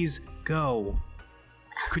less- please go?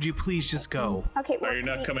 Could you please just go? Okay, Are you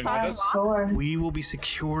not can we coming talk- with us? Sure. We will be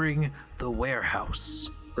securing the warehouse.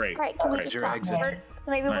 Great. Right, can we Great. just your talk? exit.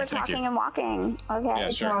 So maybe All we're right, thank talking you. and walking. Okay. Yeah,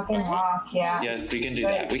 sure. Talk and walk, yeah. yes, we can do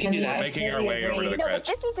that. We can do that. Making our way over to the No, but crèche.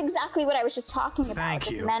 this is exactly what I was just talking about. Thank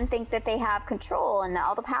Just you. men think that they have control and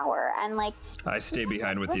all the power, and like I stay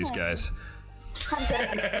behind with these guys. I'm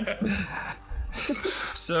good.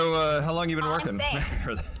 So how long you been All I'm working?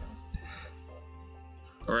 saying.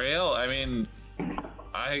 Rael, I mean,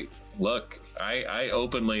 I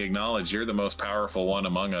openly acknowledge you're the most powerful one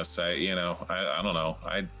among us. I don't know.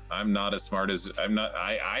 I'm not as smart as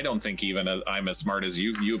I don't think even I'm as smart as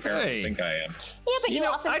you apparently think I am. Yeah, but you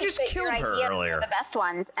often I think just that killed your her ideas earlier. are the best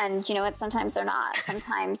ones, and you know what? Sometimes they're not.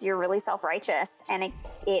 Sometimes you're really self-righteous, and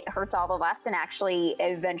it hurts all of us, and actually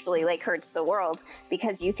eventually like hurts the world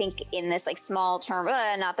because you think in this like small term,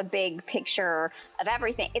 not the big picture of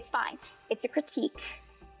everything. It's fine. It's a critique.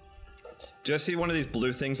 Do you see one of these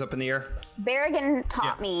blue things up in the air? Barrington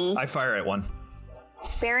taught me. I fire at one.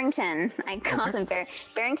 Barrington, I called him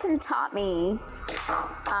Barrington taught me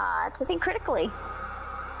to think critically.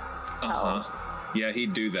 So, Yeah,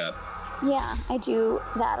 he'd do that. yeah, I do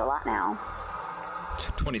that a lot now.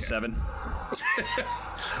 27.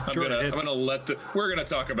 We're gonna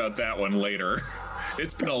talk about that one later.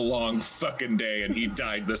 It's been a long fucking day, and he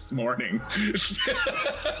died this morning.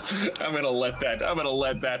 I'm gonna let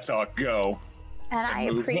that talk go. And I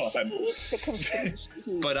move appreciate on. the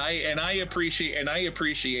consideration. But I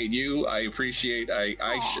appreciate you. I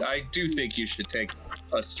do think you should take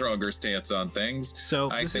a stronger stance on things.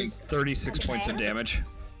 So I this think is 36 points of damage.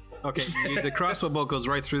 okay. The crossbow bolt goes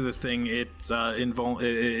right through the thing. It's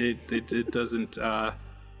it doesn't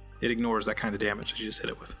it ignores that kind of damage that you just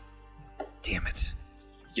hit it with. Damn it.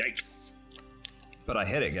 yikes. But I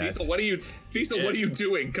hit it, guys. Cecil, what are you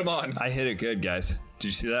doing? Come on. I hit it good, guys. Did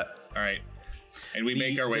you see that? All right. And we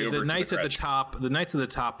make our way over the knights to the at the top. The knights at the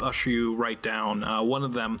top usher you right down. One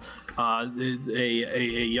of them, a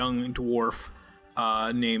young dwarf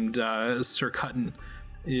named Sir Cutton,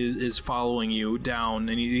 is following you down,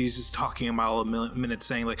 and he's just talking about a minute,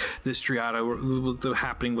 saying like this striata, what's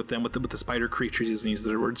happening with them, with the spider creatures. He doesn't use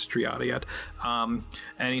the word striata yet,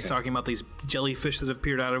 and he's talking about these jellyfish that have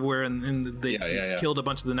appeared out of where, and they killed a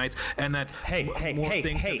bunch of the knights, and that more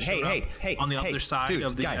things have showed up on the other side dude,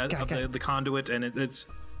 of the conduit, and it's.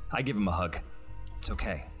 I give him a hug. It's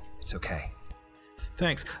okay. It's okay.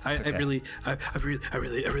 Thanks. I really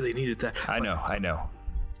needed that. I know.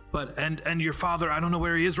 But and your father, I don't know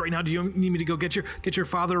where he is right now. Do you need me to go get your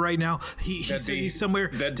father right now? He says he's somewhere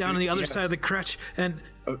down on the other side of the crutch. And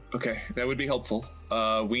okay, that would be helpful.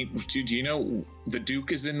 Do you know the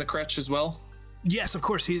Duke is in the crutch as well? Yes, of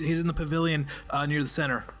course. He's in the pavilion near the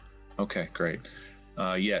center. Okay, great.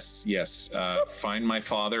 Yes. Find my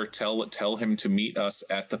father. Tell him to meet us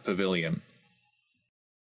at the pavilion.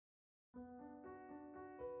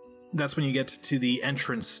 That's when you get to the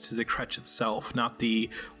entrance to the crutch itself, not the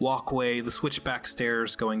walkway, the switchback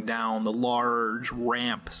stairs going down, the large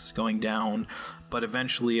ramps going down, but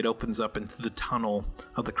eventually it opens up into the tunnel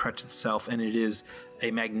of the crutch itself, and it is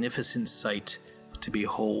a magnificent sight to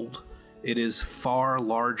behold. It is far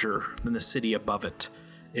larger than the city above it.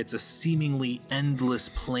 It's a seemingly endless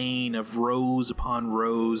plain of rows upon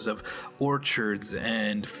rows of orchards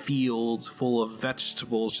and fields full of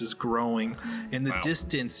vegetables just growing. In the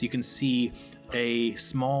distance, you can see a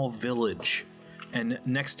small village, and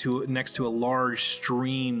next to a large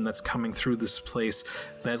stream that's coming through this place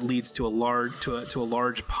that leads to a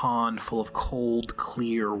large pond full of cold,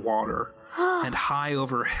 clear water. And high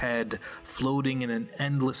overhead, floating in an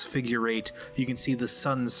endless figure eight, you can see the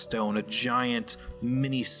sunstone, a giant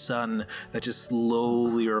mini sun that just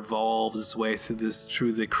slowly revolves its way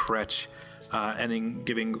through the crutch, and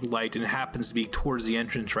giving light. And it happens to be towards the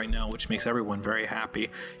entrance right now, which makes everyone very happy.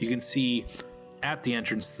 You can see at the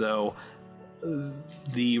entrance, though,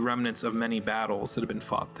 the remnants of many battles that have been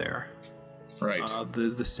fought there. Right.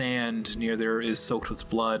 The sand near there is soaked with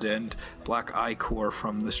blood and black ichor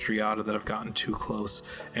from the striata that have gotten too close.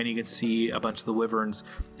 And you can see a bunch of the wyverns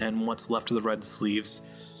and what's left of the red sleeves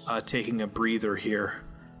taking a breather here,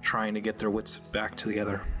 trying to get their wits back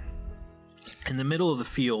together. In the middle of the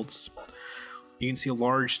fields, you can see a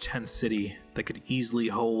large tent city that could easily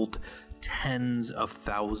hold tens of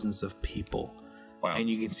thousands of people. Wow. And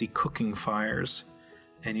you can see cooking fires,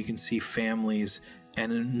 and you can see families.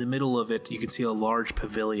 And in the middle of it, you can see a large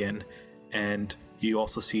pavilion, and you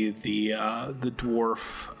also see the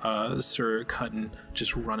dwarf Sir Cutton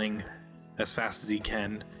just running as fast as he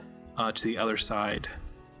can to the other side.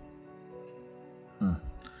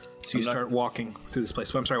 So you start walking through this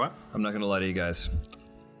place. I'm sorry, what? I'm not going to lie to you guys.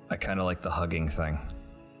 I kind of like the hugging thing.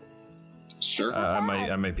 Sure.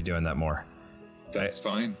 I might be doing that more. That's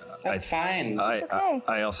fine. That's fine. It's okay.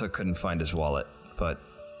 I also couldn't find his wallet, but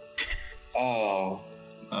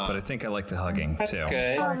but I think I like the hugging that's too.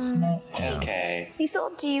 good. Fortunate. Okay.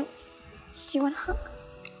 Cecil, do you want a hug?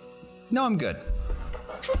 No, I'm good.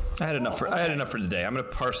 I had enough for today. I'm gonna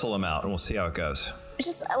parcel them out, and we'll see how it goes.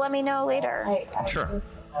 Just let me know later. Sure.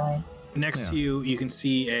 Next to you, you can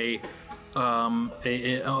see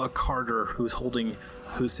a carter who's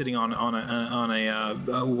sitting on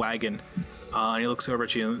a wagon, and he looks over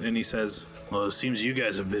at you and he says, "Well, it seems you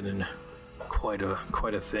guys have been in quite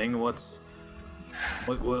a thing. What's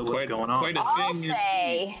going on?" Quite a I'll thing.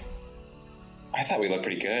 say. I thought we looked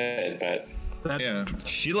pretty good, but Yeah.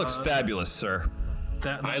 She looks fabulous, sir.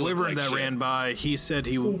 That I look wyvern like that shit. ran by, he said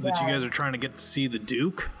that you guys are trying to get to see the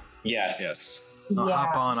Duke. yes. Yes.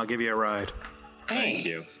 Hop on, I'll give you a ride.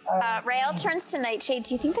 Thanks. Rael turns to Nightshade.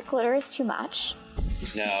 Do you think the glitter is too much?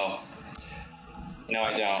 No. No,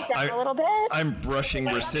 I don't. Down a little bit? I'm brushing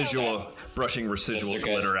residual Those are good.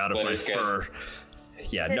 glitter out of my Glitter's good. fur.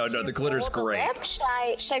 Yeah, Is it no, too the glitter's full of the great.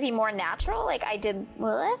 lip? Should I be more natural like I did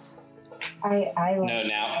Lilith? I like No,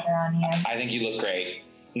 now. glitter on you. I think you look great.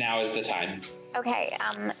 Now is the time. Okay,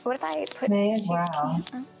 what if I put May as well.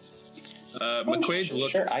 McQuaid's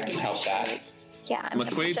Sure, I can help that. Yeah, I'm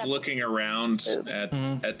gonna McQuaid's push up- looking around Oops.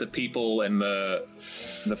 at the people and the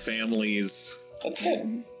families. That's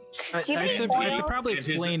good. I Do you have have any to oils? probably It is-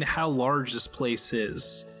 explain how large this place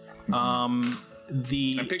is. I'm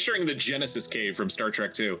The picturing the Genesis cave from Star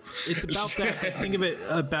Trek 2. it's about that. Think of it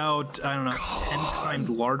about 10 times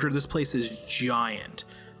larger. This place is giant.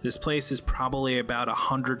 This place is probably about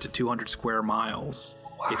 100 to 200 square miles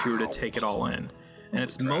if you were to take it all in, and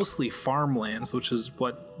it's mostly farmlands, which is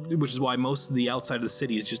why most of the outside of the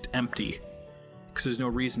city is just empty because there's no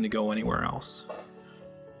reason to go anywhere else.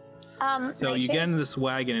 So you get into this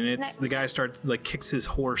wagon, and the guy starts kicks his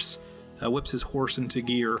horse, whips his horse into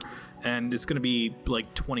gear, and it's going to be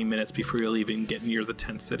like 20 minutes before you'll even get near the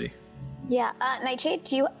tent city. Yeah, Nightshade,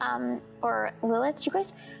 do you or Lilith, do you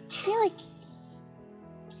feel like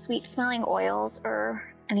sweet smelling oils or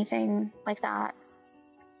anything like that?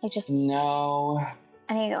 Like just No.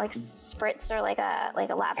 any like spritz or like a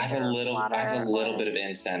lavender I have a little water bit of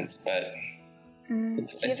incense, but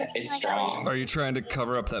it's do you have anything like strong. Are you trying to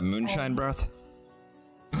cover up that moonshine breath?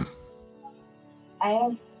 I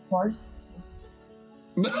have horse.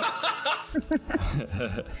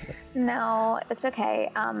 No, it's okay.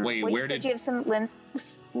 Wait, you where said did-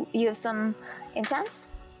 you have some incense?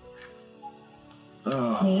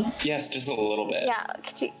 Me? Yes, just a little bit. Yeah,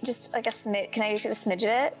 could you just like a smidge? Can I get a smidge of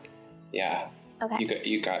it? Yeah. Okay.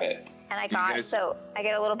 You got it. And I got guys- so I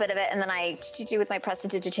get a little bit of it, and then I do with my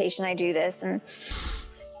prestidigitation. I do this, and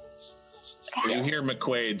You hear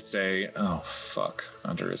McQuaid say, "Oh fuck,"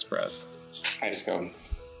 under his breath. I just go,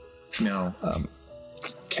 No,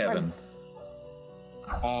 Kevin.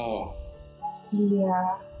 oh,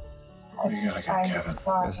 Yeah. We gotta get Kevin.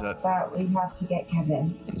 Thought Is that- that we have to get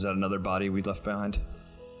Kevin. Is that another body we left behind?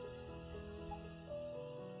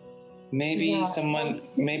 maybe Yeah. someone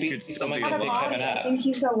Could still someone be can pick alive. Kevin I up. think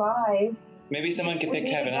he's alive. Maybe someone can pick We need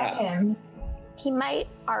to Kevin get up. him. he might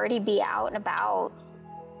already be out and about.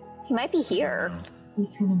 He might be here.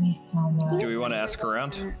 He's gonna be so mad. Do we want to ask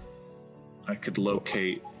around? I could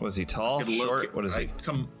locate. Was he tall, Could short? What is he?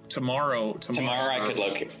 Tomorrow Tomorrow I could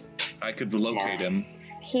locate. I could locate him.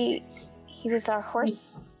 He was our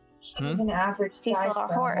horse. He's an average He's size our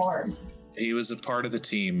for a horse. horse. He was a part of the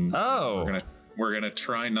team. Oh, We're gonna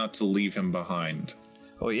try not to leave him behind.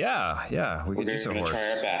 oh yeah, we We're could use a going to horse.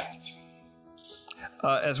 try our best.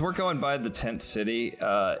 As we're going by the tent city,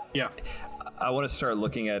 Yeah. I want to start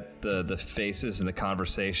looking at the faces and the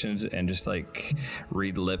conversations and just like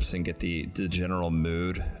read lips and get the general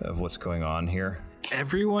mood of what's going on here.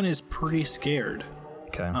 Everyone is pretty scared.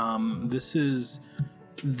 Okay.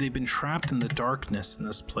 They've been trapped in the darkness in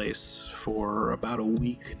this place for about a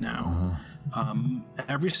week now.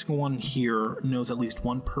 Every single one here knows at least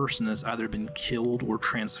one person that's either been killed or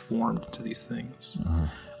transformed into these things.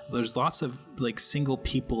 There's lots of like single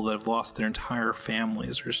people that have lost their entire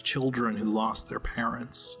families. There's children who lost their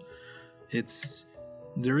parents.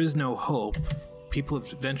 There is no hope. People have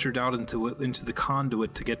ventured out into the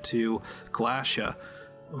conduit to get to Glacia,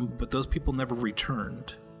 but those people never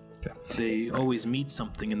returned. They always meet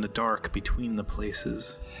something in the dark between the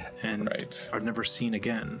places and Right. are never seen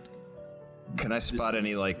again. Can I spot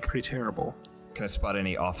any It's pretty terrible. Can I spot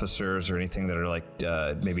any officers or anything that are like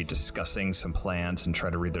maybe discussing some plans and try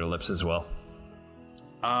to read their lips as well?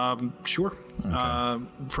 Sure.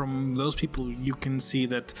 From those people, you can see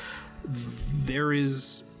that there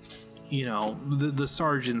is, the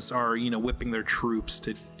sergeants are, whipping their troops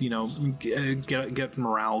to, get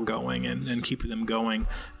morale going and keep them going.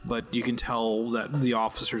 But you can tell that the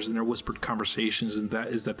officers in their whispered conversations is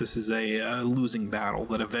that this is a losing battle,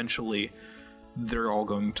 that eventually they're all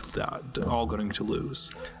going to die, all going to lose.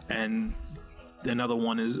 And another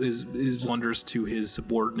one is wonders to his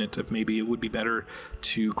subordinate of maybe it would be better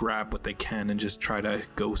to grab what they can and just try to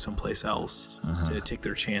go someplace else to take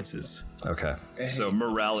their chances. Okay. So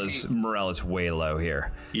morale is way low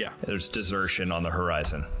here. Yeah. There's desertion on the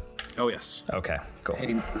horizon. Oh yes. Okay. Cool.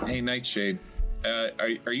 Hey, Nightshade.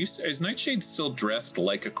 Is Nightshade still dressed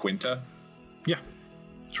like a Quinta? Yeah.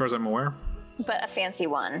 As far as I'm aware. But a fancy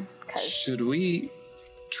one, because Should we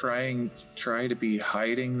try to be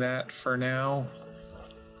hiding that for now?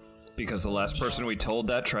 Because the last person we told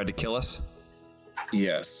that tried to kill us.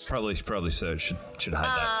 Yes. Probably so. Should hide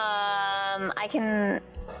that. I can.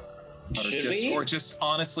 Or just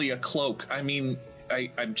honestly a cloak. I mean,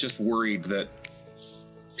 I'm just worried that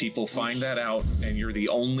people find that out and you're the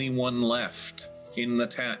only one left in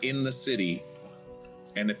the city,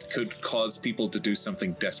 and it could cause people to do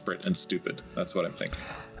something desperate and stupid. That's what I'm thinking.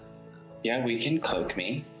 Yeah, we can cloak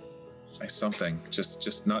me. Something.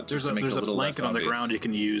 Just not just to make There's a a little less blanket on the obvious. ground you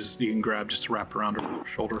can use. You can grab just to wrap around your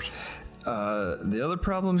shoulders. The other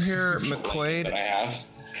problem here, That McQuaid. I have.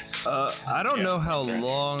 I don't know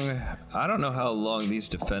how long these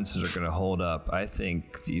defenses are going to hold up. I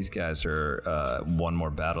think these guys are one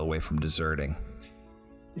more battle away from deserting.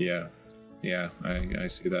 Yeah, I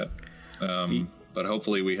see that. But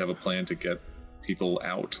hopefully we have a plan to get people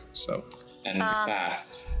out. So And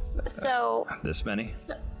fast. So, This many?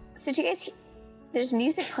 so do you guys? There's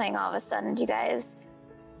music playing all of a sudden. Do you guys?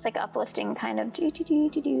 It's like uplifting kind of do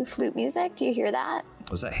flute music. Do you hear that?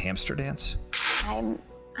 Was that hamster dance?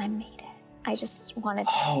 I made it. I just wanted to.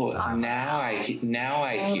 Oh, now I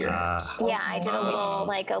hear it. Yeah, I did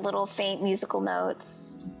a little faint musical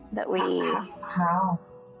notes that we. How?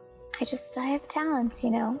 I have talents, you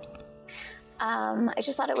know. I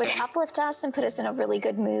just thought it would uplift us and put us in a really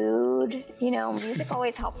good mood. You know, music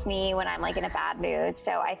always helps me when I'm like in a bad mood.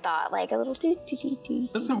 So I thought like a little do.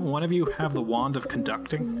 Doesn't one of you have the wand of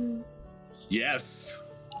conducting? yes,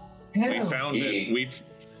 we found it.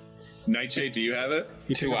 Nightshade, do you have it?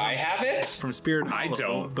 Do I have it? From Spirit I Hollow,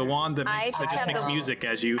 don't. The wand that I makes, just that just have makes the- music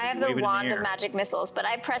as you I have wave the it in wand the of air. magic missiles, but I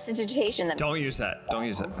have prestidigitation that Don't use that. Don't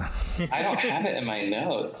use it. I don't have it in my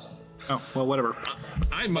notes. Oh, well, whatever.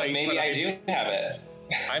 I But might. maybe but I do have it.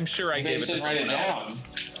 I'm sure I Maybe I gave it to should write it someone down. else.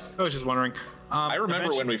 I was just wondering. I remember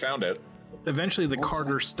when we found it. Eventually, the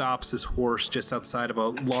carter stops his horse just outside of a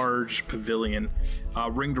large pavilion.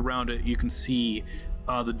 Ringed around it, you can see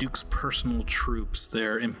the Duke's personal troops.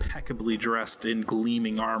 They're impeccably dressed in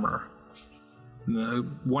gleaming armor.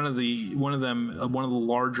 One of the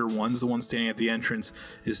larger ones, the one standing at the entrance,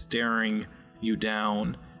 is staring you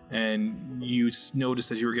down. And you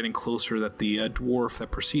notice as you were getting closer that the dwarf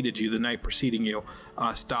that preceded you, the knight preceding you,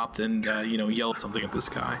 stopped and yelled something at this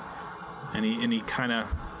guy. And he kind of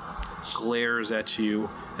glares at you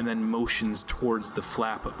and then motions towards the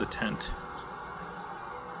flap of the tent.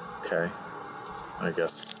 Okay. I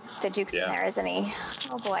guess. the Duke's Yeah. in there, isn't he?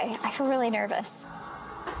 Oh boy, I feel really nervous.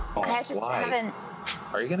 Oh, I just why? haven't.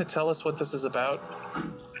 Are you going to tell us what this is about?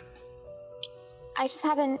 I just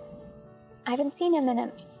haven't. I haven't seen him in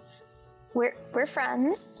a. We're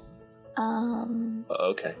friends.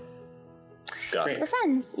 Okay. Got Great. it. We're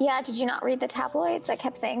friends. Yeah, did you not read the tabloids that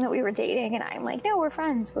kept saying that we were dating? And I'm like, no, we're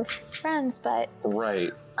friends. We're friends, but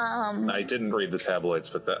Right. I didn't read the tabloids,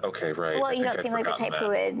 but that okay, right. well, I you think don't I'd seem like the type forgotten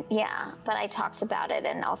who that. would. Yeah, but I talked about it,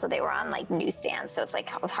 and also they were on like newsstands, so it's like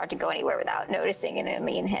hard to go anywhere without noticing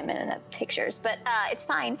me and him in the pictures. But it's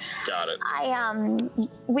fine. Got it.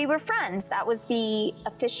 We were friends. That was the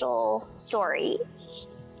official story,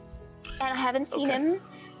 and I haven't seen Okay. him.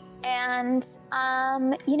 And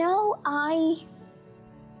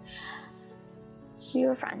we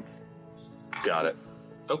were friends. Got it.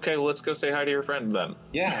 Okay, well, let's go say hi to your friend then.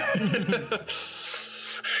 Yeah.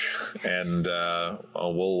 And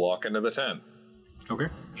we'll walk into the tent. Okay.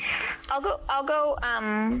 I'll go.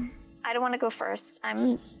 I don't want to go first.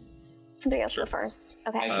 Somebody else go first.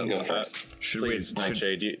 Okay. I can go first. Should Please, we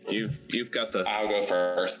Nightshade, you've got the. I'll go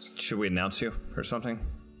first. should we announce you or something?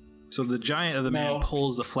 So the giant of the man No.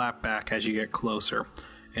 pulls the flap back as you get closer,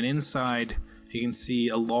 and inside you can see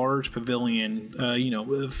a large pavilion,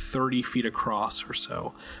 30 feet across or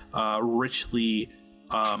so, richly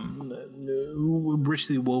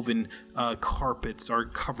woven carpets are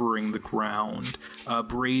covering the ground. A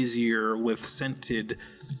brazier with scented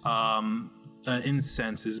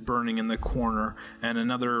incense is burning in the corner, and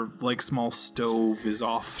another small stove is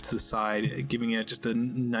off to the side, giving it just a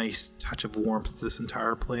nice touch of warmth to this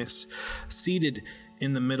entire place. Seated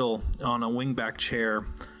in the middle on a wingback chair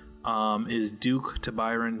is Duke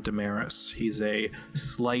Tabyron Damaris. He's a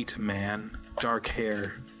slight man, dark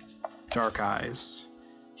hair, dark eyes.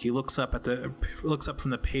 He looks up from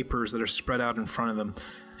the papers that are spread out in front of him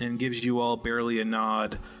and gives you all barely a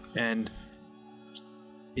nod. And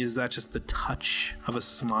is that just the touch of a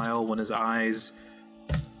smile when his eyes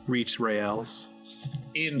reach Rael's?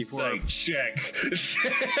 Insight check.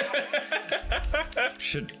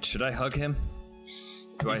 Should I hug him?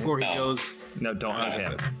 Before he goes, No, don't hug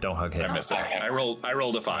him. Don't hug him. I missed it. I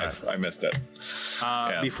rolled a 5. I missed it.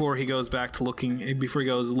 before he goes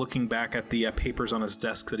looking back at the papers on his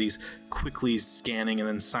desk that he's quickly scanning and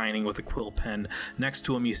then signing with a quill pen. Next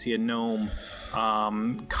to him, you see a gnome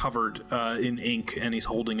covered in ink, and he's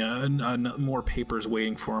holding more papers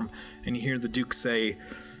waiting for him. And you hear the Duke say,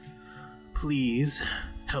 "Please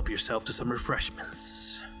help yourself to some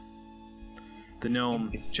refreshments." The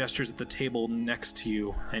gnome gestures at the table next to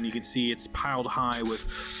you, and you can see it's piled high with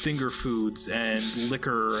finger foods and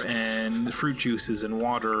liquor and fruit juices and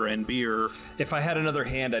water and beer. If I had another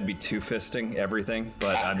hand, I'd be two-fisting everything,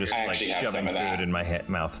 but I'm just like shoving food in my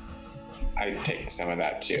mouth. I take some of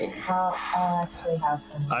that too. I'll actually have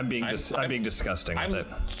some. I'm being disgusting with it.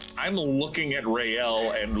 I'm looking at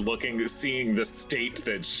Rael and seeing the state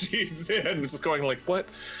that she's in, just going like, what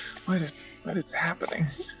is happening?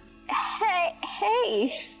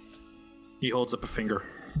 Hey. He holds up a finger.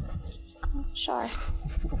 Sure.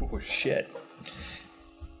 Oh, shit.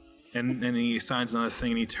 And he signs another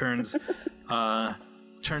thing, and he turns to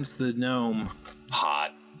the gnome.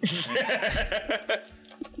 Hot.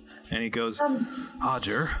 And he goes,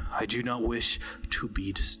 "Odger, I do not wish to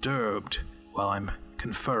be disturbed while I'm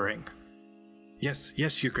conferring." Yes,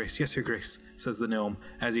 your grace, says the gnome,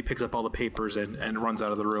 as he picks up all the papers and runs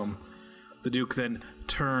out of the room. The Duke then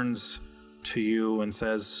turns to you and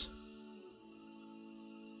says,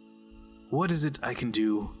 "What is it I can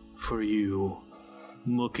do for you?"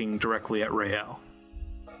 Looking directly at Rael.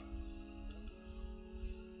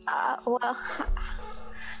 Well,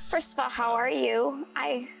 first of all, how are you?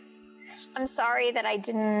 I'm sorry that I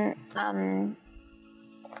didn't, I'm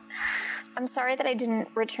sorry that I didn't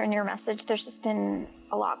return your message. There's just been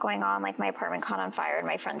a lot going on, like my apartment caught on fire and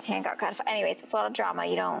my friend's hand got cut off. Anyways, it's a lot of drama.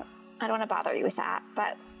 I don't want to bother you with that,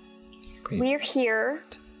 but we're here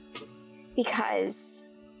because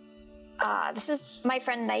this is my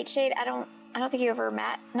friend Nightshade. I don't think you ever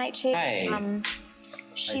met Nightshade. Hi.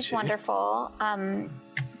 She's Nightshade. wonderful.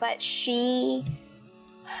 But she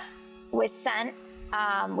was sent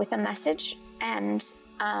with a message, and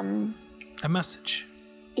A message.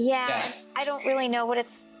 yeah, Yes. I don't really know what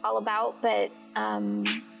it's all about, but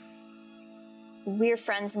we're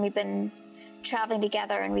friends and we've been traveling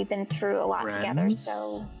together and we've been through a lot together. Friends?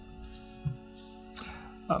 So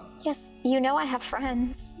yes, you know I have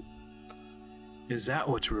friends. Is that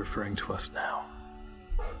what you're referring to us now?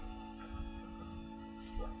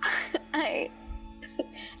 I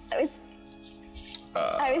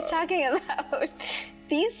was talking about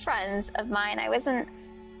these friends of mine. I wasn't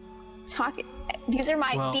talking. These are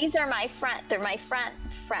my friend. They're my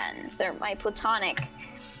friends. They're my platonic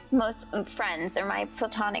friends. They're my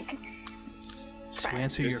platonic. To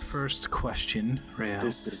answer your first question, Rael,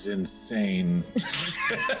 This is insane.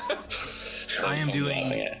 I am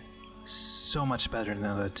doing Yeah. so much better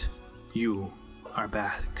now that you are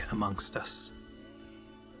back amongst us.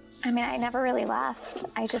 I mean, I never really left.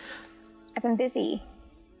 I've been busy.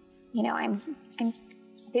 You know, I'm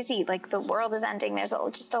busy. Like the world is ending. There's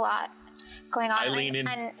just a lot going on. I lean in.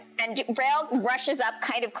 And Rael rushes up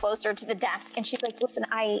kind of closer to the desk, and she's like, "Listen,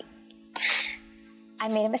 I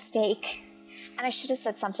made a mistake, and I should have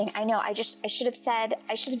said something. I know. I should have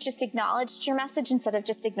just acknowledged your message instead of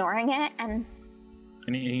just ignoring it." And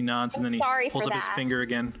he nods, and then he sorry pulls for up his that. finger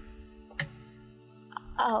again.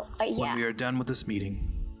 yeah. When we are done with this meeting,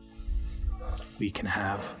 we can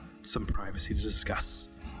have some privacy to discuss.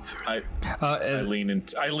 I lean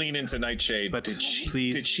into Nightshade. But did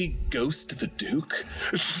please- she ghost the Duke?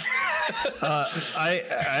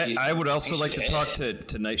 I would also like to talk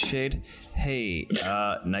to Nightshade. Hey,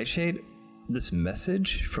 Nightshade, this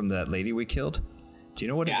message from that lady we killed. Do you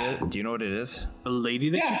know what it is? Do you know what it is? The lady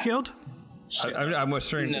that you Yeah. killed? I'm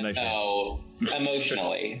referring to Nightshade. No,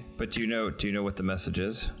 emotionally. But do you know what the message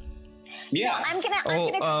is? Yeah, I'm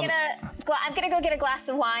gonna go get a glass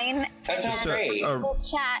of wine. that sounds great. We'll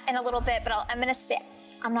chat in a little bit, but I'm gonna stay.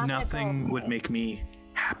 I'm not Nothing gonna go. would make me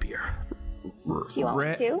happier. Do you want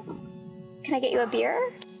me to? Can I get you a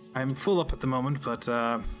beer? I'm full up at the moment, but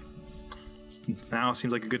now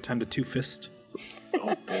seems like a good time to two-fist.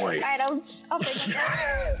 Oh boy. All right, I'll bring it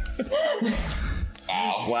down.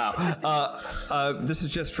 Wow. Wow. This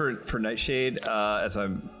is just for Nightshade. As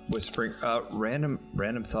I'm whispering,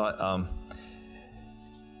 random thought.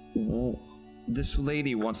 This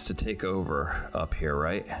lady wants to take over up here,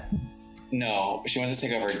 right? No, she wants to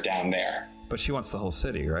take over down there. But she wants the whole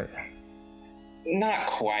city, right? Not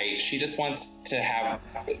quite. She just wants to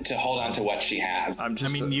hold on to what she has.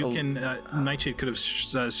 Nightshade could have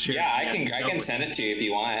shared. Yeah, I can send it to you if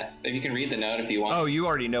you want. If you can read the note if you want. Oh, you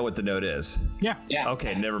already know what the note is. Yeah.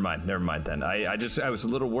 Okay, never mind then. I was a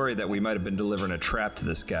little worried that we might have been delivering a trap to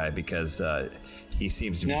this guy because he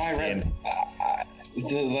seems to be. No, I read.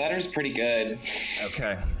 The letter's pretty good.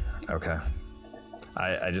 Okay.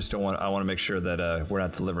 I just don't want. I want to make sure that we're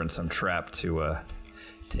not delivering some trap to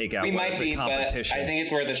take out the competition. But I think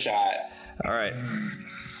it's worth a shot. All right.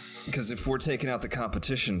 Because if we're taking out the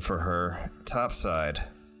competition for her topside,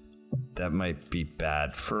 that might be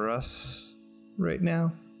bad for us right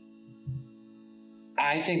now.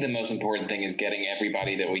 I think the most important thing is getting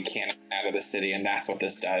everybody that we can out of the city, and that's what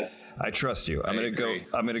this does. I trust you. I'm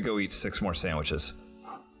gonna go eat 6 more sandwiches.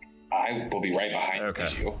 I will be right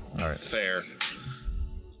behind you. All right. Fair.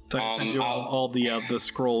 So I sent you all the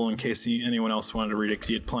scroll in case anyone else wanted to read it, because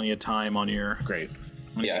you had plenty of time on your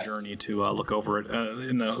journey to look over it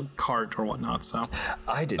in the cart or whatnot. So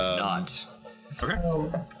I did not. Okay.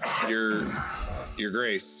 Your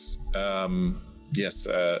Grace. Yes,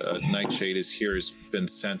 Nightshade is here. Has been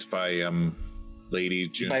sent by Lady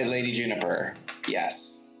Juniper. By Lady Juniper.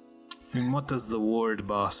 Yes. And what does the ward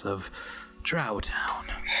boss of Drowtown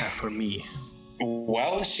have for me?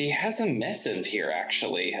 Well, she has a missive here,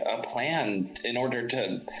 actually, a plan in order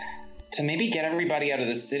to maybe get everybody out of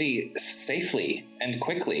the city safely and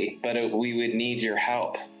quickly. But we would need your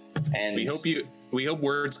help. And we hope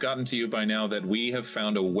word's gotten to you by now that we have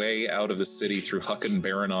found a way out of the city through Hucken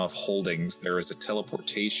Baranov Holdings. There is a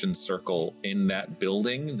teleportation circle in that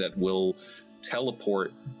building that will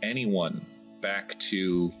teleport anyone back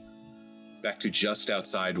to just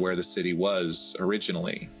outside where the city was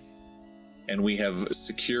originally. And we have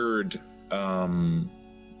secured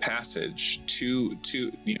passage to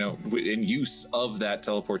in use of that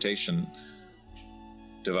teleportation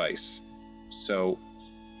device. So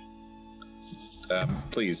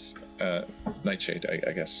please, Nightshade,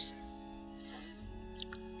 I guess.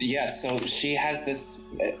 Yes, so she has this,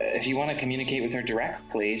 if you want to communicate with her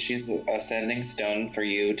directly, she's a sending stone for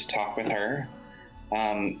you to talk with her.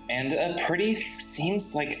 And a pretty,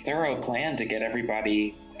 seems like, thorough plan to get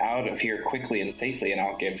everybody out of here quickly and safely, and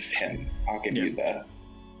I'll give you the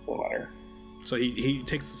letter. So he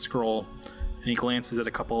takes the scroll and he glances at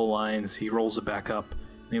a couple of lines, he rolls it back up,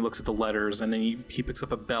 and he looks at the letters, and then he picks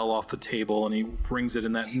up a bell off the table and he brings it,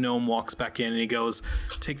 and that gnome walks back in and he goes,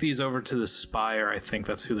 take these over to the spire. I think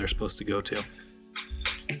that's who they're supposed to go to.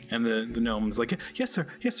 And the gnome's like, yes sir,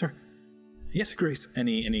 yes Grace, and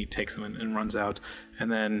he takes them and runs out.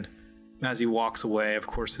 And then as he walks away, of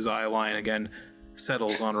course his eye line again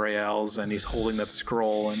settles on Rael's, and he's holding that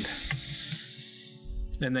scroll, and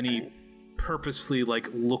then he purposefully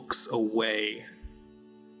looks away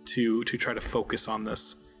to try to focus on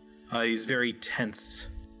this. He's very tense.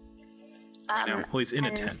 He's in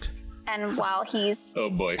a tent. And while he's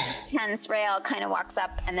tense, Rael kind of walks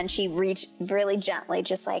up, and then she really gently,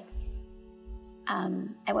 just I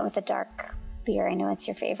went with the dark beer. I know it's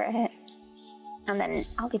your favorite. And then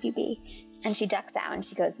I'll leave you be. And she ducks out and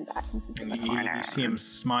she goes back into the corner. You see him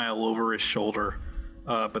smile over his shoulder,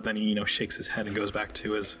 but then he shakes his head and goes back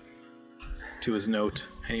to his note,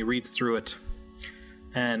 and he reads through it.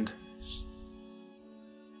 And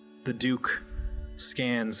the Duke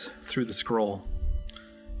scans through the scroll.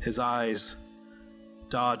 His eyes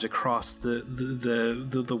dodge across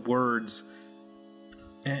the words,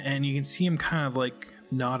 and you can see him kind of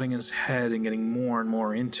nodding his head and getting more and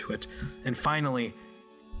more into it. And finally,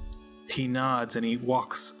 he nods and he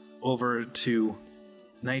walks over to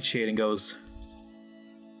Nightshade and goes,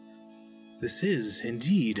 "This is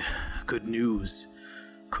indeed good news,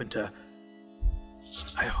 Quinta.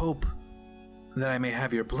 I hope that I may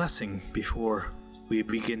have your blessing before we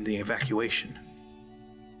begin the evacuation."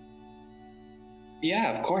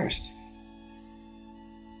 Yeah, of course.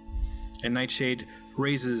 And Nightshade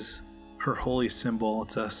raises her holy symbol.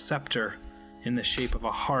 It's a scepter in the shape of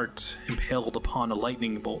a heart impaled upon a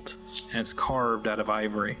lightning bolt, and it's carved out of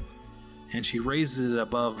ivory. And she raises it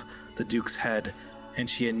above the Duke's head, and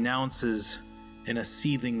she announces in a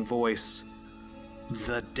seething voice,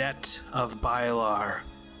 "The debt of Bailar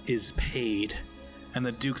is paid." And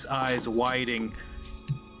the Duke's eyes widening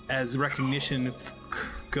as recognition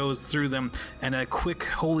goes through them, and a quick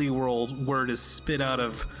holy word is spit out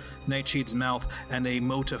of Nightshade's mouth, and a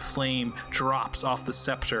mote of flame drops off the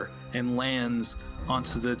scepter and lands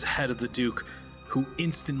onto the head of the Duke, who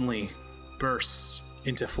instantly bursts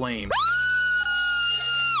into flame.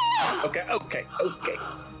 Okay.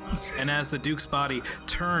 And as the Duke's body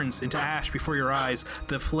turns into ash before your eyes,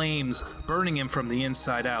 the flames burning him from the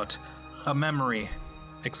inside out, a memory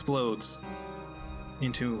explodes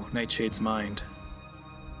into Nightshade's mind.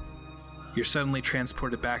 You're suddenly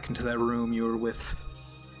transported back into that room you were with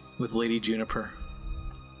Lady Juniper.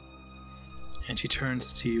 And she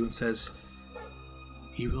turns to you and says,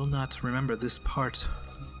 "You will not remember this part,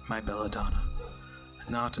 my belladonna,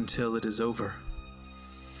 not until it is over.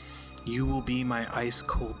 You will be my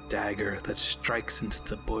ice-cold dagger that strikes into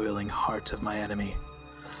the boiling heart of my enemy.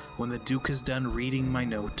 When the Duke is done reading my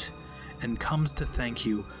note and comes to thank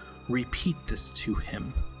you, repeat this to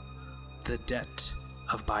him. The debt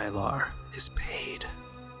of Bailar is paid.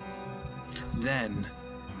 Then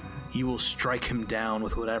you will strike him down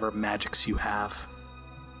with whatever magics you have.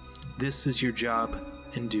 This is your job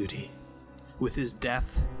and duty. With his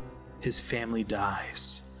death, his family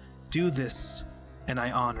dies. Do this, and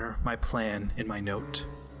I honor my plan in my note.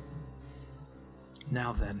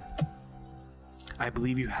 Now then, I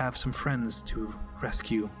believe you have some friends to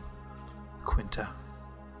rescue, Quinta.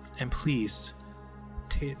 And please,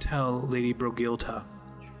 tell Lady Brogilda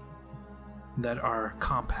that our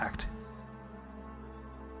compact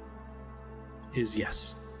is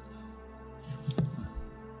yes."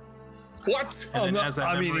 What? And then as that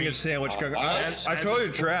I'm memory- eating a sandwich. I as- told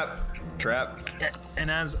you, trap.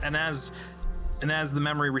 And as the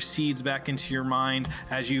memory recedes back into your mind,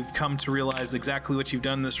 as you come to realize exactly what you've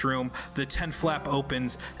done in this room, the tent flap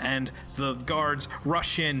opens and the guards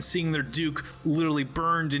rush in, seeing their Duke literally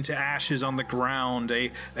burned into ashes on the ground,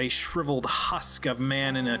 a shriveled husk of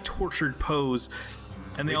man in a tortured pose.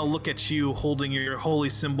 And they all look at you, holding your holy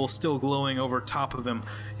symbol still glowing over top of him,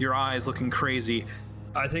 your eyes looking crazy.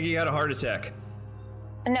 I think he had a heart attack.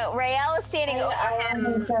 No, Raelle is standing over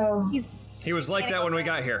him. So He was like that when we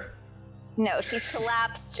got here. No, she's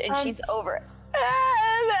collapsed and she's over it.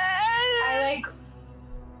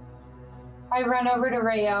 I run over to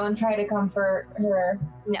Raelle and try to comfort her.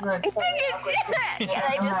 No. And I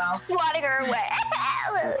just swatting her away.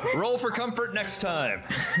 Roll for comfort next time.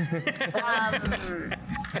 God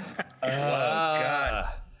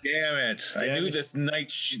damn it! I knew this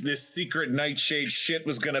this secret Nightshade shit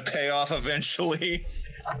was gonna pay off eventually.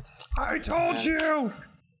 I told you.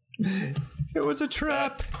 It was a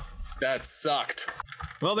trap. That sucked.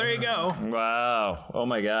 Well, there you go. Wow. Oh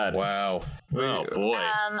my God. Wow. Oh boy.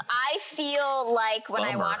 I feel like when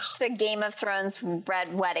I Bummer. watched the Game of Thrones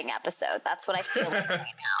Red Wedding episode. That's what I feel like right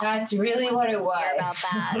now. That's really what it Sorry about was.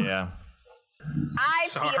 that. Yeah. I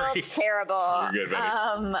Sorry. feel terrible. You're good,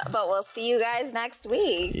 baby. But we'll see you guys next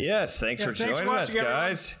week. Yes. Thanks for thanks for joining us, watching, everyone.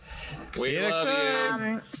 guys. We See you next love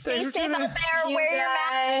time. Stay for safe tuning out in. there. You Wear your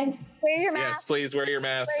mask. guys. Wear your Yes, mask. please wear your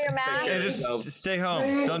mask. Wear your mask. Take care Yeah, of just yourselves. stay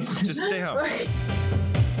home. Don't just stay home.